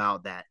talk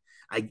about that.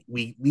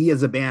 We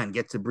as a band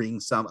get to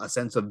bring a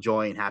sense of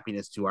joy and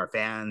happiness to our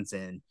fans,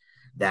 and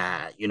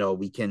that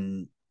we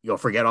can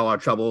forget all our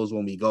troubles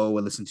when we go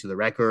and listen to the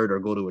record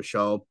or go to a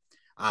show.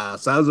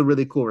 So that was a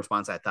really cool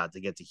response, I thought, to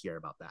get to hear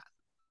about that.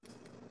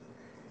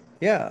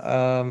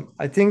 yeah.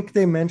 I think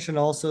they mentioned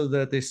also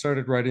that they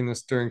started writing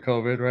this during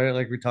COVID, right?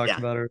 Like we talked Yeah.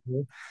 about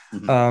earlier.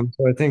 Mm-hmm.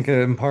 So I think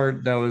in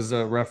part that was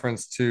a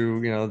reference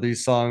to,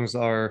 these songs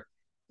are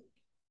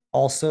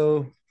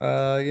also,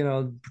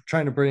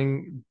 trying to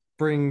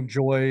bring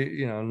joy,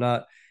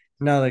 not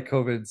now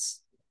that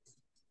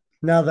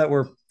now that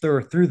we're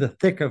through the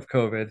thick of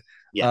COVID.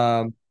 Yeah.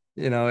 um,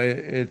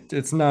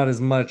 it's not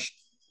as much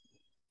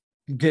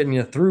getting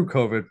you through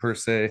COVID per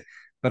se,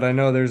 but I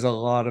know there's a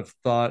lot of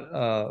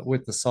thought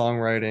with the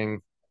songwriting,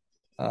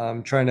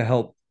 trying to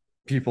help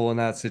people in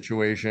that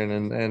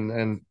situation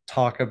and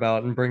talk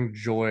about and bring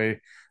joy,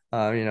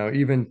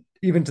 even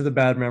to the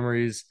bad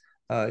memories,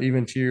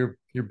 even to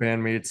your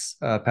bandmates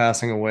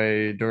passing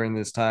away during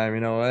this time.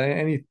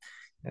 You're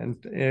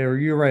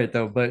right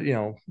though, but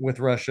with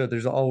Russia,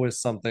 there's always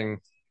something.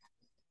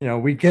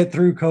 We get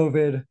through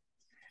COVID,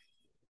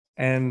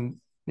 and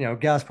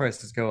gas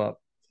prices go up,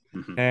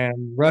 Mm-hmm.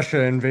 and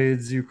Russia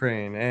invades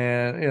Ukraine,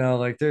 and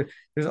like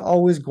there's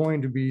always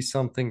going to be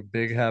something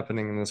big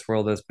happening in this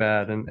world that's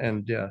bad,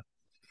 and yeah,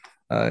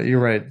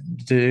 you're right,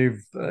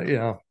 Dave.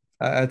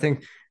 I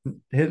think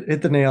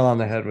hit the nail on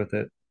the head with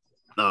it.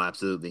 Oh,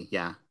 absolutely.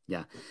 Yeah.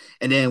 Yeah.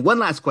 And then one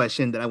last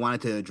question that I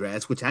wanted to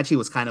address, which actually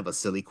was kind of a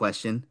silly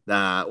question.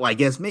 Well, I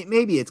guess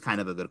maybe it's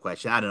kind of a good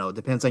question. I don't know. It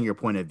depends on your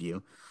point of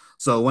view.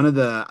 So one of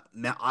the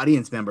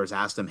audience members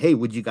asked him, "Hey,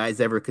 would you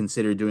guys ever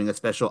consider doing a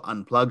special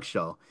unplugged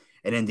show?"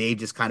 And then Dave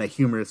just kind of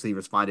humorously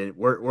responded,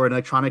 "We're an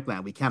electronic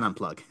land. We can't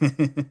unplug."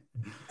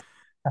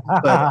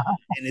 But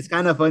and it's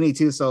kind of funny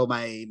too. So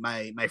my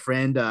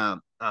friend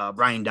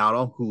Brian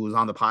Dowdle, who was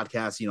on the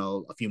podcast,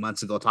 a few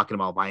months ago talking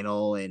about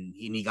vinyl, and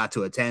he got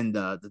to attend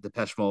the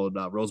Depeche Mode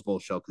Rose Bowl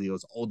show because he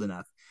was old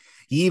enough.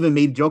 He even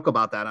made a joke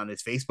about that on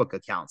his Facebook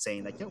account,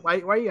 saying like, why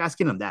are you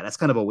asking him that? That's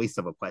kind of a waste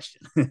of a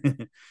question."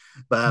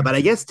 But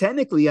I guess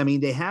technically, I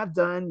mean, they have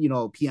done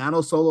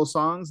piano solo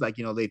songs, like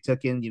they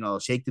took in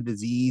Shake the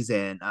Disease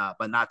and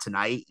But Not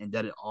Tonight, and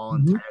did it all Mhm.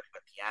 entirely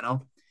with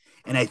piano.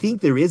 And I think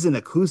there is an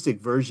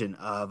acoustic version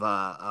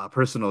of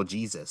Personal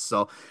Jesus.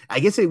 So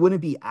I guess it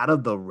wouldn't be out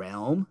of the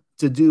realm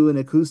to do an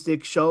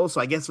acoustic show. So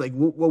I guess like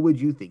what would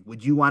you think?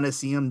 Would you want to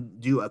see them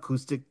do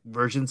acoustic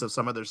versions of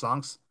some of their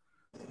songs?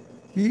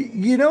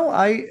 You know,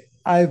 I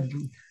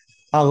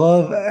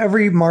love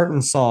every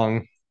Martin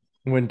song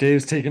when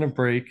Dave's taking a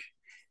break,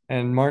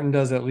 and Martin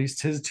does at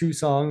least his two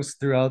songs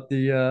throughout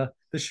the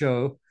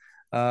show.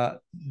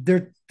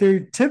 They're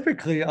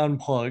typically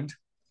unplugged.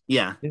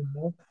 Yeah.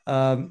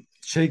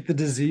 Shake the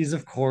Disease,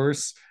 of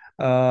course.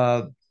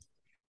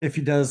 If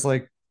he does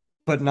like,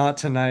 but not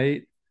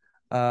tonight.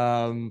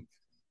 Um,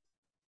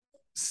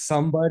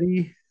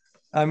 somebody.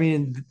 I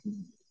mean,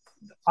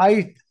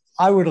 I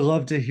I would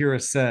love to hear a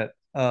set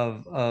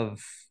of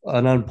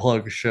an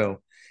unplugged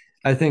show.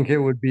 I think it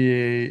would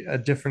be a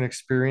different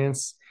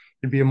experience.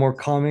 It'd be a more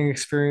calming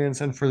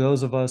experience, and for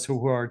those of us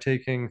who are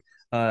taking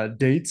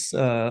dates,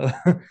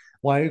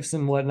 wives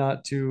and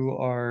whatnot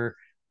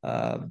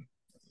uh,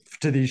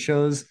 to these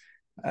shows,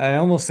 I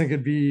almost think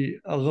it'd be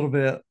a little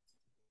bit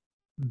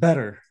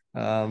better,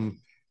 a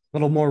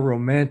little more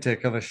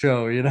romantic of a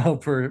show,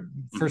 for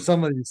Mhm.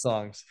 some of these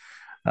songs.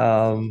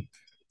 Um,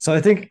 so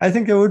I think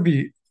there would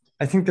be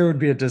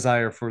a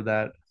desire for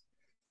that.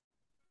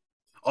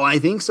 Oh, I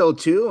think so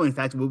too. In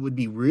fact, what would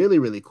be really,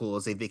 really cool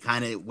is if they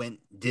kind of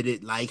did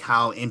it like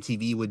how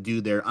MTV would do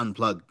their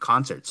unplugged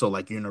concerts. So,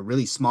 like, you're in a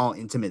really small,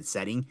 intimate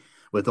setting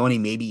with only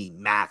maybe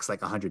max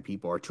like 100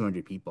 people or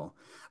 200 people.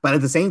 But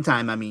at the same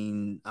time, I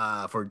mean,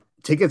 for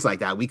tickets like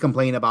that, we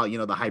complain about,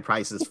 the high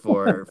prices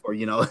for,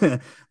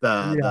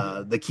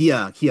 the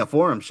Kia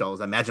Forum shows.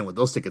 Imagine what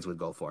those tickets would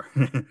go for.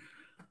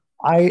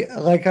 I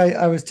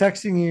was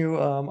texting you.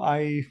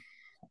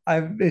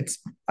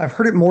 I've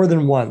heard it more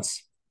than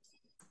once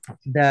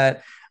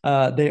that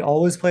they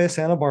always play a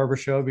Santa Barbara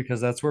show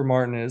because that's where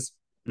Martin is,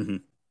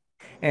 Mhm.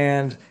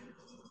 and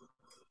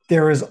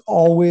there is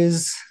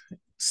always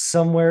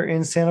somewhere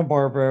in Santa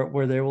Barbara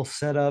where they will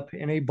set up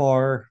in a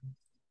bar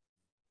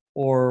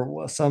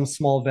or some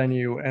small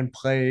venue and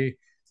play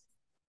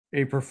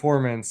a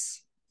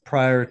performance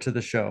prior to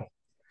the show.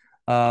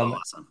 Oh, Um,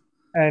 awesome.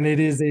 and it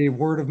is a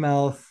word of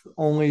mouth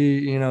only,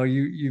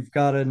 you've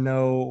got to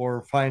know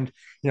or find,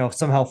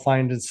 somehow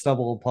find and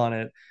stumble upon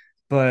it.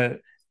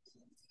 But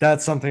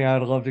that's something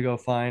I'd love to go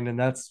find. And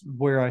that's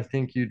where I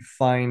think you'd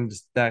find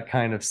that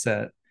kind of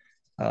set.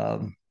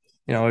 Um,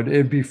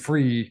 it'd be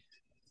free,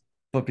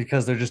 but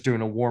because they're just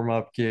doing a warm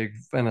up gig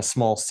and a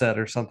small set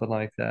or something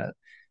like that.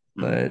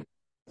 Mhm. But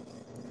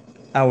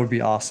that would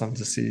be awesome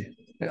to see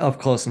up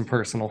close and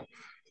personal.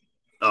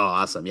 Oh,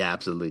 awesome. Yeah,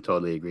 absolutely.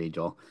 Totally agree,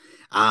 Joel.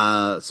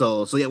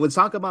 So yeah, let's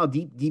talk about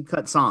deep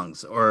cut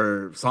songs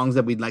or songs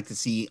that we'd like to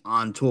see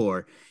on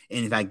tour.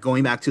 And in fact,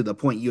 going back to the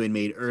point you had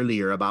made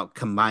earlier about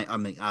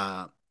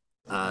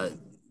uh,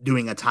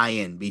 doing a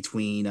tie-in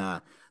between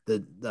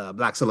the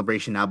Black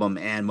Celebration album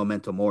and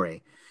Memento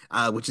Mori,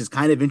 which is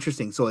kind of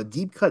interesting. So a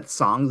deep cut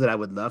song that I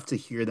would love to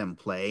hear them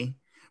play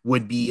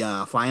would be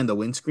 "Fly on the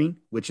Windscreen,"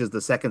 which is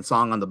the second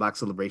song on the Black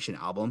Celebration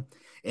album.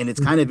 And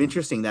it's kind of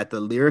interesting that the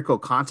lyrical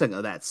content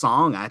of that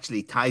song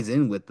actually ties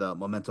in with the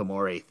Memento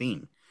Mori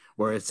theme,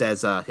 where it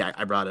says, yeah,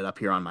 I brought it up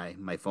here on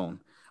my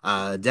phone.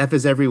 Death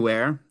is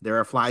everywhere. There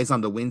are flies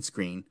on the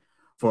windscreen.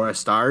 For a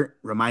start,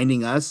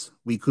 reminding us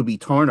we could be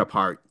torn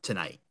apart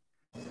tonight.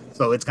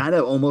 So it's kind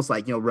of almost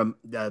like,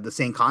 the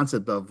same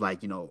concept of like,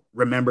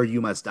 remember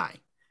you must die.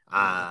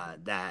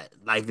 That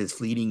life is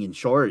fleeting and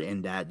short,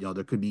 and that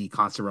there could be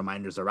constant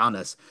reminders around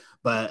us.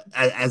 But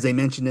as they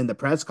mentioned in the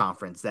press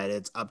conference, that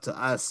it's up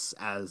to us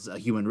as a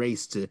human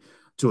race to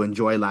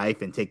enjoy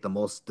life and take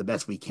the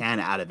best we can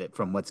out of it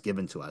from what's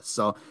given to us.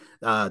 So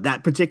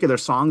that particular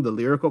song, the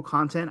lyrical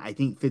content, I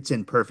think fits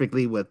in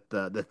perfectly with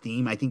the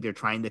theme I think they're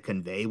trying to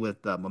convey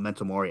with the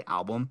Memento Mori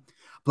album.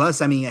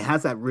 Plus, I mean, it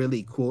has that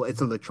really cool, it's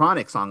an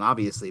electronic song,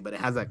 obviously, but it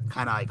has that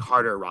kind of like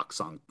harder rock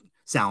song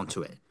sound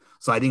to it.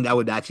 So I think that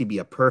would actually be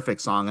a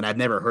perfect song, and I've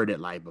never heard it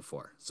live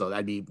before. So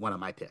that'd be one of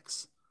my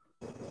picks.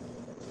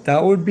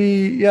 That would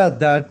be, yeah,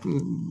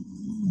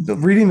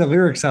 reading the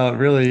lyrics out,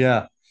 really,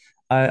 yeah.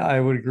 I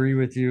would agree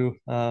with you.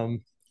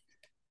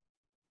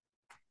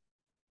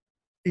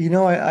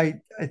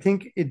 I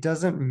think it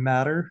doesn't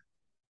matter.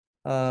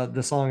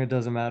 The song, it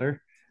doesn't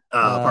matter.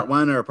 Uh, Part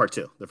one or part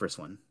two? The first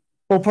one.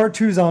 well, part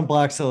two is on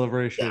Black Yeah,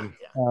 Celebration.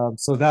 yeah.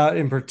 So that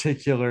in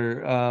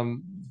particular,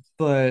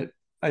 but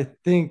I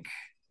think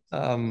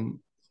um,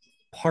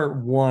 part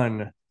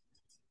one,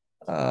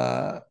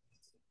 uh,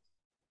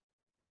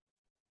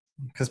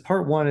 because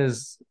part one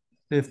is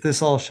if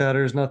this all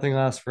shatters, nothing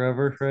lasts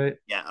forever, right?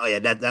 Yeah. Oh, yeah.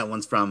 That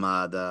one's from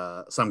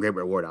the Some Great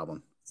Reward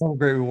album. Some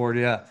great reward,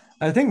 yeah.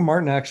 I think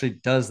Martin actually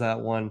does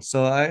that one,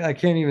 so I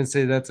can't even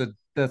say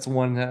that's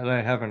one that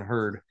I haven't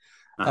heard.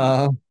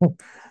 Uh-huh. Uh,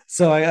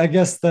 so I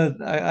guess that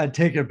I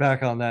take it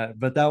back on that,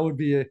 but that would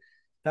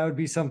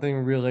be something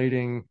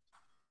relating.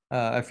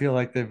 I feel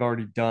like they've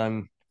already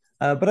done,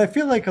 but I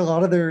feel like a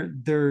lot of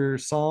their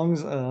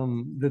songs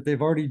that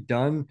they've already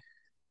done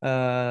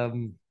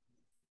um,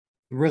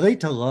 relate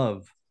to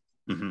love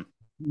Hmm.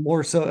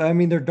 more so. I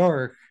mean, they're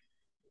dark,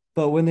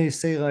 but when they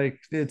say like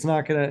it's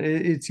not gonna,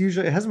 it's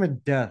usually it hasn't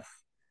been death.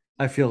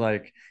 I feel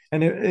like,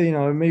 and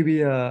it may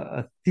be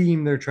a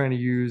theme they're trying to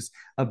use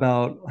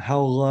about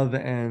how love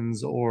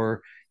ends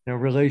or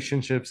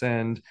relationships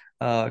end,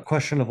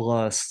 question of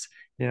lust,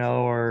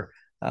 or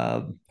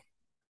uh,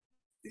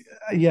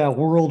 yeah,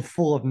 world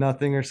full of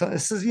nothing or something.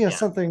 This is Yeah.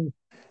 something.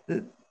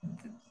 that-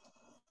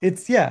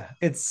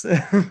 it's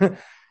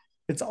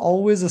it's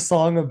always a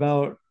song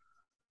about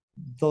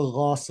the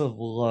loss of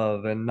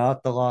love and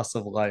not the loss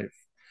of life.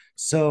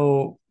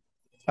 So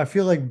I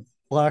feel like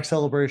Black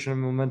Celebration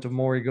and Memento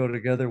Mori go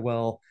together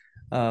well.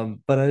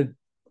 But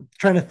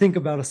trying to think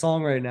about a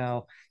song right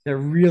now that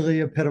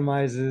really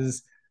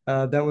epitomizes,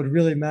 that would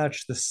really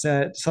match the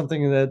set,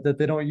 something that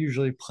they don't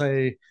usually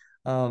play,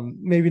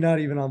 maybe not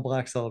even on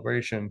Black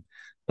Celebration,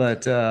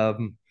 but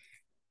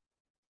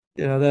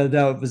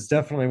that was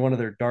definitely one of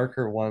their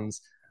darker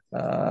ones.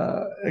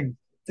 Uh,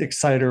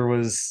 Exciter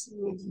was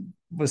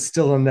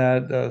still in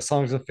that.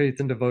 Songs of Faith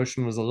and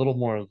Devotion was a little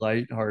more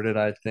lighthearted,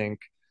 I think.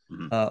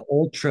 Mhm.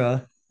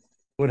 Ultra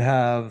would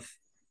have.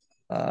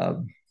 Uh,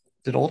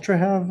 did Ultra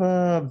have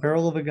a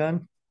Barrel of a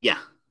Gun? Yeah.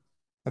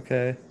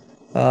 Okay.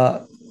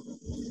 Uh,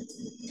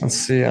 let's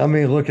see. Let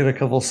me look at a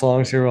couple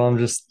songs here while I'm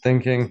just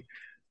thinking.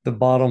 The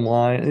bottom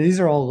line. These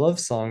are all love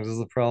songs, is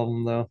the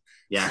problem, though.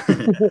 Yeah.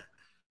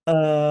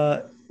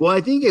 Uh, Well, I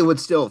think it would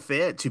still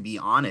fit, to be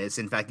honest.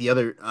 In fact, the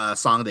other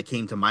song that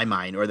came to my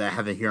mind, or that I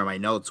have it here on my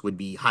notes, would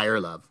be Higher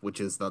Love,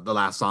 which is the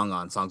last song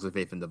on Songs of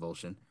Faith and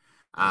Devotion.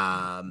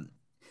 Um,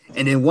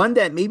 and then one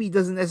that maybe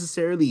doesn't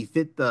necessarily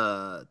fit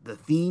the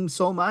theme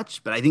so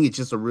much, but I think it's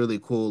just a really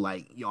cool,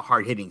 like,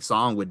 hard hitting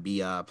song would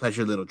be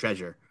Pleasure Little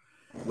Treasure,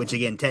 which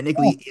again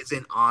technically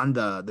isn't on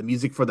the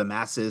Music for the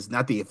Masses,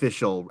 not the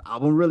official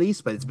album release,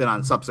 but it's been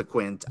on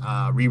subsequent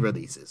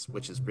re-releases,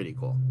 which is pretty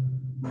cool.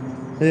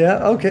 yeah,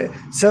 okay.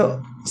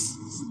 So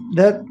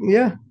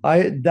yeah,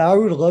 I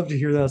would love to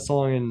hear that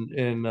song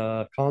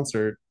in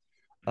concert.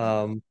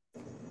 Um,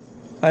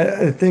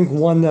 I think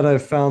one that I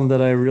found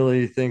that I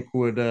really think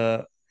would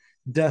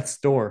Death's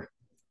Door.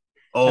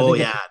 I Oh think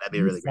that's yeah, that'd be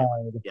a a really great.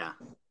 side Yeah.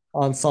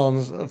 on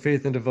Songs of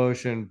Faith and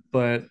Devotion,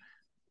 but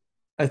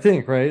I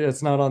think right,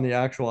 it's not on the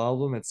actual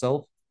album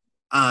itself.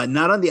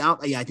 Not on the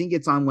out. Yeah, I think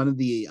it's on one of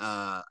the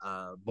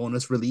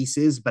bonus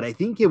releases, but I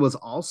think it was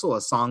also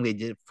a song they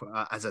did for,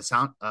 as a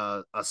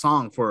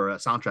song for a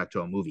soundtrack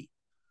to a movie.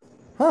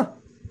 Huh.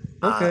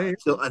 Okay.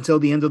 Until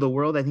the end of the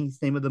world, I think it's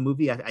the name of the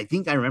movie. I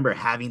think I remember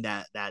having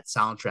that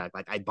soundtrack.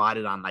 Like I bought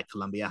it on like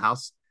Columbia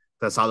House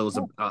because I saw there was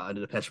a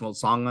Depeche Mode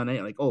song on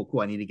it. Like, oh, cool,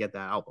 I need to get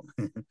that album.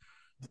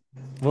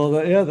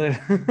 Well, yeah,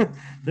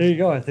 there you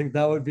go. I think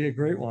that would be a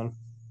great one.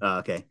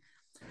 Okay.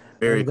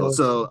 Very And cool.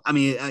 So, I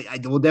mean, I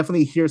will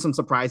definitely hear some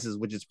surprises,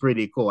 which is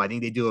pretty cool. I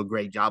think they do a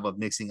great job of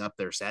mixing up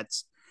their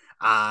sets.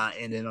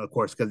 And then, of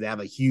course, because they have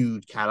a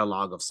huge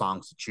catalog of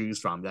songs to choose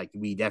from, like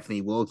we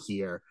definitely will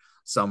hear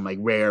some like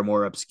rare,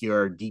 more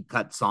obscure, deep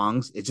cut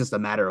songs. It's just a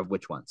matter of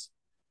which ones.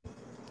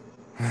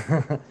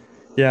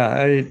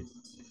 yeah,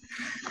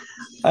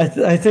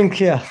 I think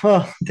yeah,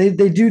 well, they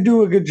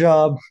do a good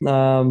job.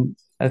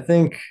 I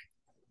think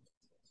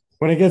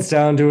when it gets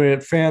down to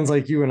it, fans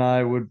like you and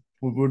I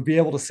would be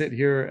able to sit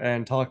here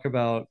and talk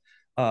about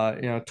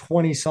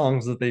 20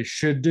 songs that they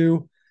should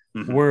do,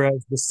 Mm-hmm.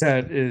 whereas the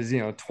set is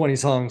 20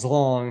 songs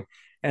long,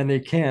 and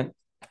they've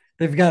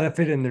got to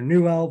fit in their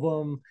new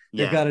album.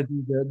 They've Yeah. got to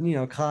do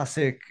the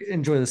classic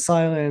Enjoy the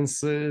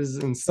Silences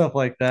and stuff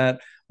like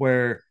that,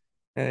 where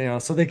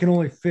so they can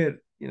only fit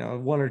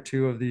one or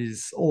two of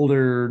these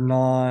older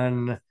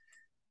non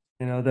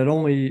that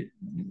only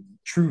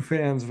true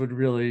fans would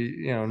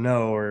really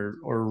know or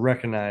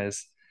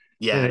recognize.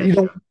 Yeah, You that's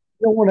don't true.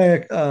 want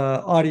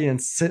a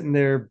audience sitting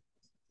there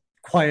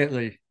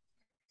quietly.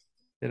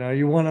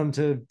 You want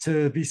them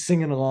to be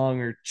singing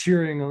along or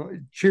cheering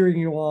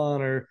you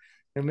on, or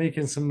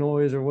making some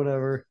noise or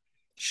whatever,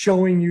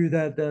 showing you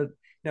that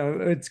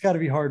it's got to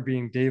be hard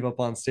being Dave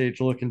up on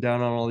stage looking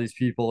down on all these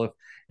people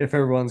if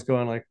everyone's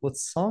going like, what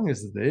song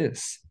is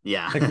this?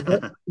 Yeah.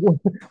 Like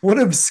what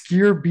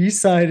obscure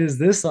B-side is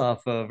this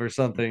off of or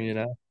something?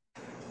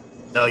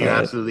 No, you're But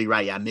absolutely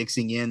right. Yeah,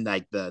 mixing in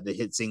like the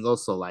hit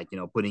singles, so like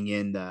putting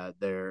in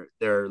their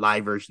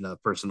live version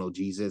of Personal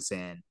Jesus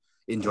and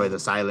Enjoy the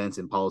Silence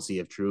and Policy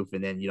of Truth,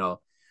 and then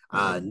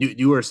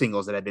newer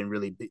singles that have been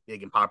really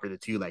big and popular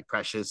too, like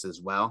Precious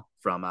as well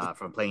from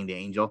Playing the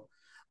Angel.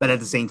 But at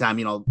the same time,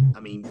 I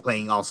mean,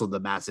 playing also the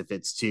massive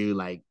hits too,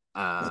 like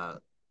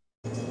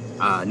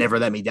Never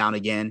Let Me Down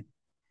Again,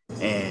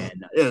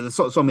 and there's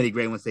so many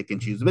great ones they can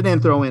choose. But then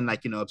throw in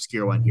like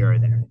obscure one here or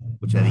there,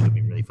 which I think would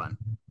be really fun.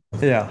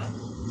 yeah.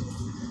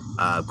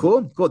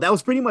 Cool. That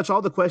was pretty much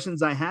all the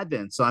questions I had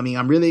then. So, I mean,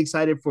 I'm really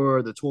excited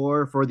for the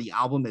tour, for the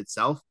album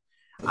itself.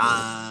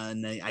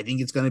 And I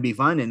think it's going to be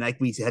fun. And like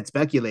we had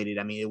speculated,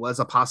 I mean, it was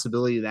a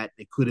possibility that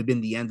it could have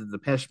been the end of the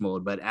Depeche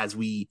Mode. But as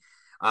we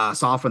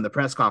saw from the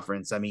press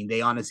conference, I mean,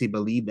 they honestly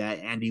believe that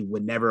Andy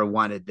would never have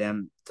wanted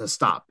them to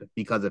stop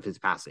because of his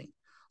passing.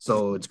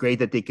 So it's great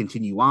that they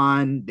continue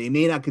on. They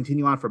may not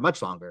continue on for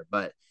much longer,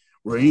 but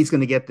we're at least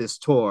going to get this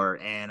tour.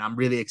 And I'm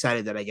really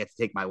excited that I get to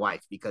take my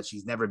wife because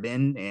she's never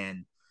been.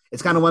 And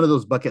it's kind of one of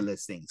those bucket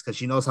list things because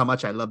she knows how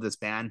much I love this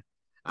band.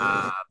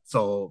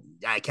 So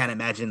I can't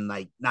imagine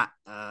like not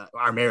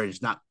our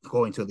marriage not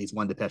going to at least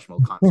one Depeche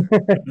Mode concert.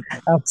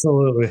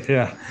 Absolutely,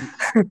 yeah.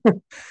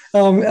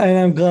 And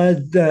I'm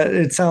glad that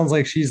it sounds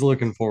like she's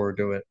looking forward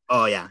to it.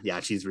 Oh yeah,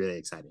 she's really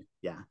excited.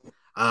 Yeah.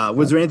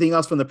 Was there anything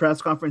else from the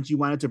press conference you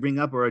wanted to bring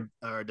up or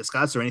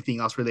discuss, or anything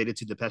else related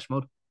to Depeche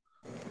Mode?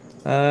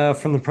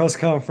 From the press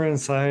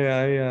conference,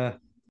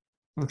 I'm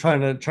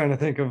trying to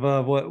think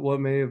of what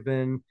may have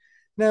been.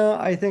 No,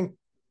 I think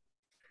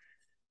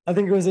I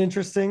think it was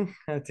interesting.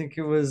 I think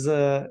it was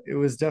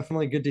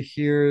definitely good to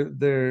hear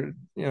their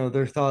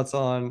their thoughts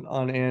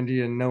on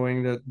Andy and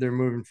knowing that they're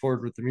moving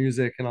forward with the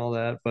music and all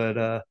that.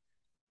 But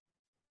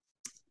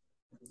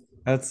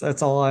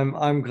that's all.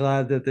 I'm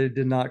glad that they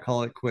did not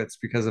call it quits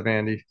because of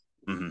Andy.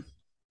 Hmm.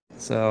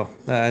 So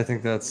I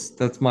think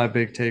that's my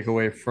big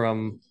takeaway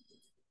from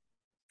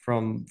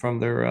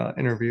their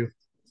interview.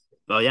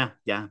 Oh yeah,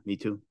 yeah, me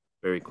too.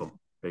 Very cool,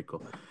 very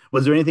cool.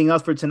 Was there anything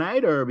else for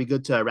tonight, or are we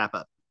good to wrap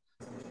up?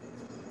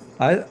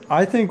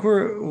 I think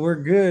we're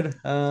good.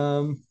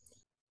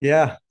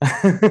 Yeah.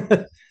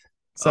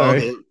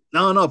 Sorry. Okay.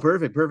 No, no,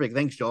 perfect, perfect.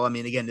 Thanks, Joel. I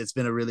mean, again, it's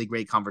been a really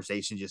great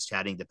conversation just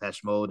chatting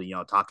Depeche Mode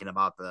and talking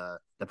about the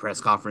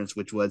press conference,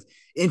 which was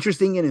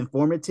interesting and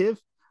informative.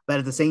 But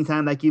at the same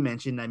time, like you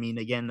mentioned, I mean,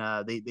 again,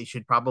 they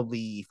should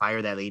probably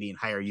fire that lady and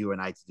hire you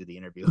and I to do the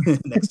interview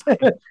next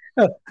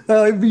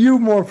time. You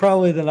more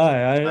probably than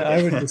I would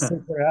Okay. just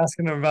sit there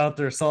asking them about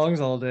their songs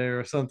all day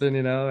or something,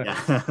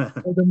 Yeah.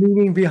 or the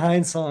meaning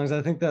behind songs.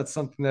 I think that's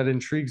something that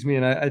intrigues me,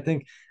 and I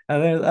think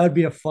that'd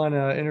be a fun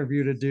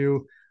interview to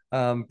do,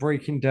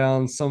 breaking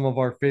down some of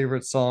our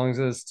favorite songs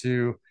as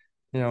to,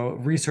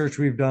 research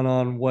we've done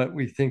on what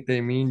we think they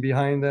mean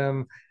behind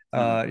them,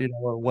 Mhm.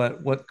 or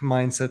what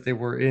mindset they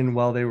were in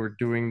while they were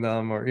doing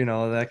them, or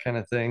that kind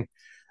of thing.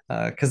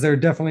 Because there are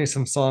definitely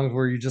some songs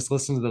where you just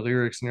listen to the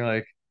lyrics and you're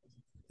like,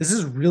 this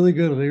is really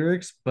good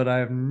lyrics, but I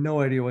have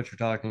no idea what you're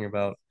talking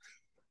about.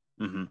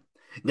 Hmm.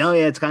 No,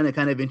 yeah, it's kind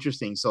of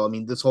interesting. So, I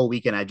mean, this whole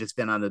weekend I just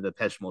been on the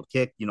Depeche Mode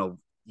kick.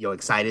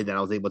 Excited that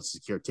I was able to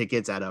secure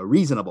tickets at a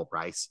reasonable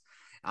price.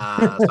 So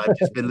I've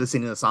just been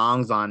listening to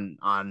songs on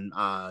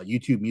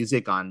YouTube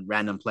Music on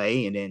random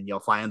play, and then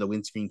Fly on the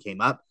Windscreen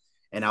came up,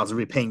 and I was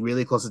really paying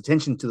really close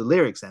attention to the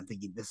lyrics. And I'm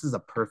thinking this is a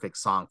perfect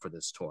song for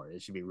this tour.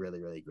 It should be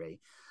really really great.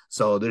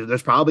 So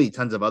there's probably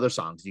tons of other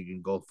songs you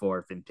can go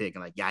for and pick,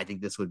 and like yeah, I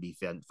think this would be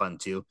fun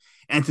too,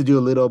 and to do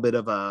a little bit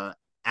of a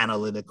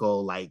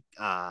analytical like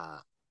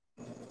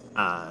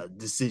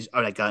decision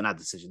or like not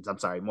decisions, I'm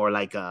sorry, more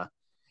like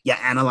yeah,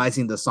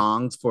 analyzing the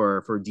songs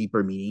for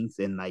deeper meanings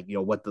and like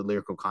what the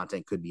lyrical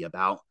content could be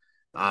about,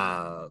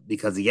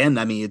 because again,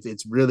 I mean,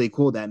 it's really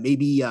cool that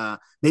maybe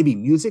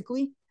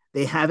musically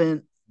they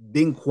haven't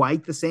been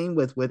quite the same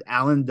with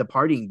Alan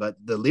departing, but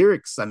the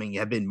lyrics, I mean,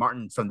 have been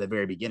Martin from the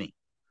very beginning,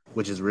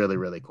 which is really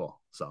really cool.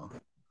 So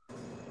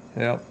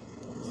Yeah.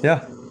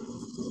 Yeah.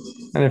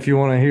 And if you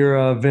want to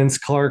hear Vince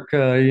Clark,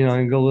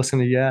 go listen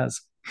to Yaz.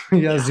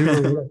 yeah.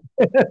 Yazoo.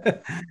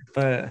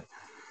 But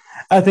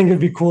I think it'd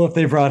be cool if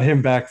they brought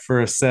him back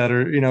for a set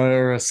or,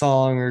 or a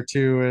song or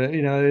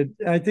two.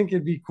 I think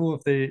it'd be cool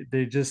if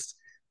they just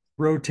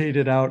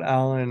rotated out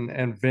Alan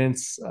and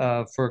Vince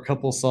for a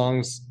couple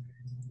songs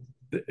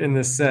in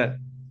this set,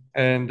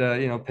 and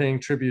paying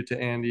tribute to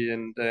Andy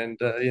and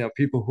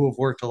people who have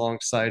worked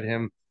alongside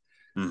him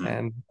Hmm.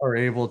 and are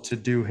able to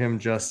do him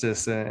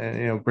justice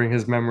and bring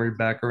his memory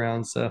back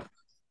around. So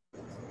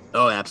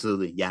Oh,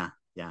 absolutely. Yeah.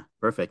 Yeah.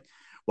 Perfect.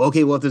 Well,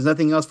 okay. Well, if there's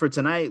nothing else for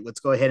tonight,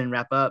 let's go ahead and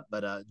wrap up.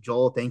 But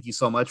Joel, thank you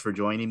so much for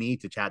joining me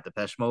to chat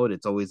Depeche Mode.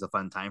 It's always a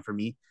fun time for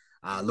me.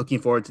 Looking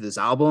forward to this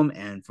album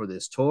and for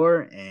this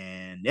tour.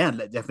 And yeah,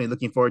 definitely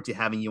looking forward to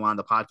having you on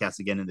the podcast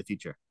again in the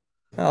future.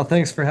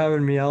 thanks for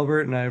having me,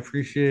 Albert, and I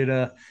appreciate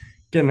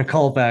getting a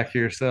call back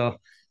here. So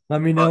let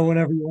me Oh, know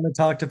whenever you want to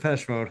talk to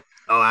Pesh Mode.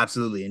 oh,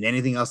 absolutely. And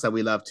anything else that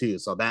we love too.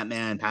 So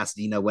Batman,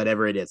 Pasadena,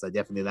 whatever it is, I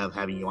definitely love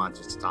having you on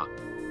just to talk.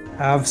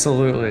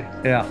 Absolutely.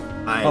 Yeah.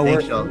 All right. I'll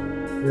Thanks, work. Joel.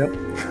 Yep.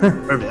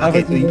 Perfect. Have a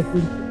Okay.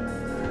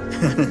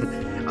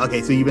 good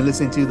Okay. So you've been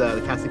listening to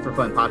the Casting for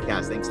Fun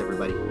podcast. Thanks,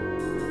 everybody.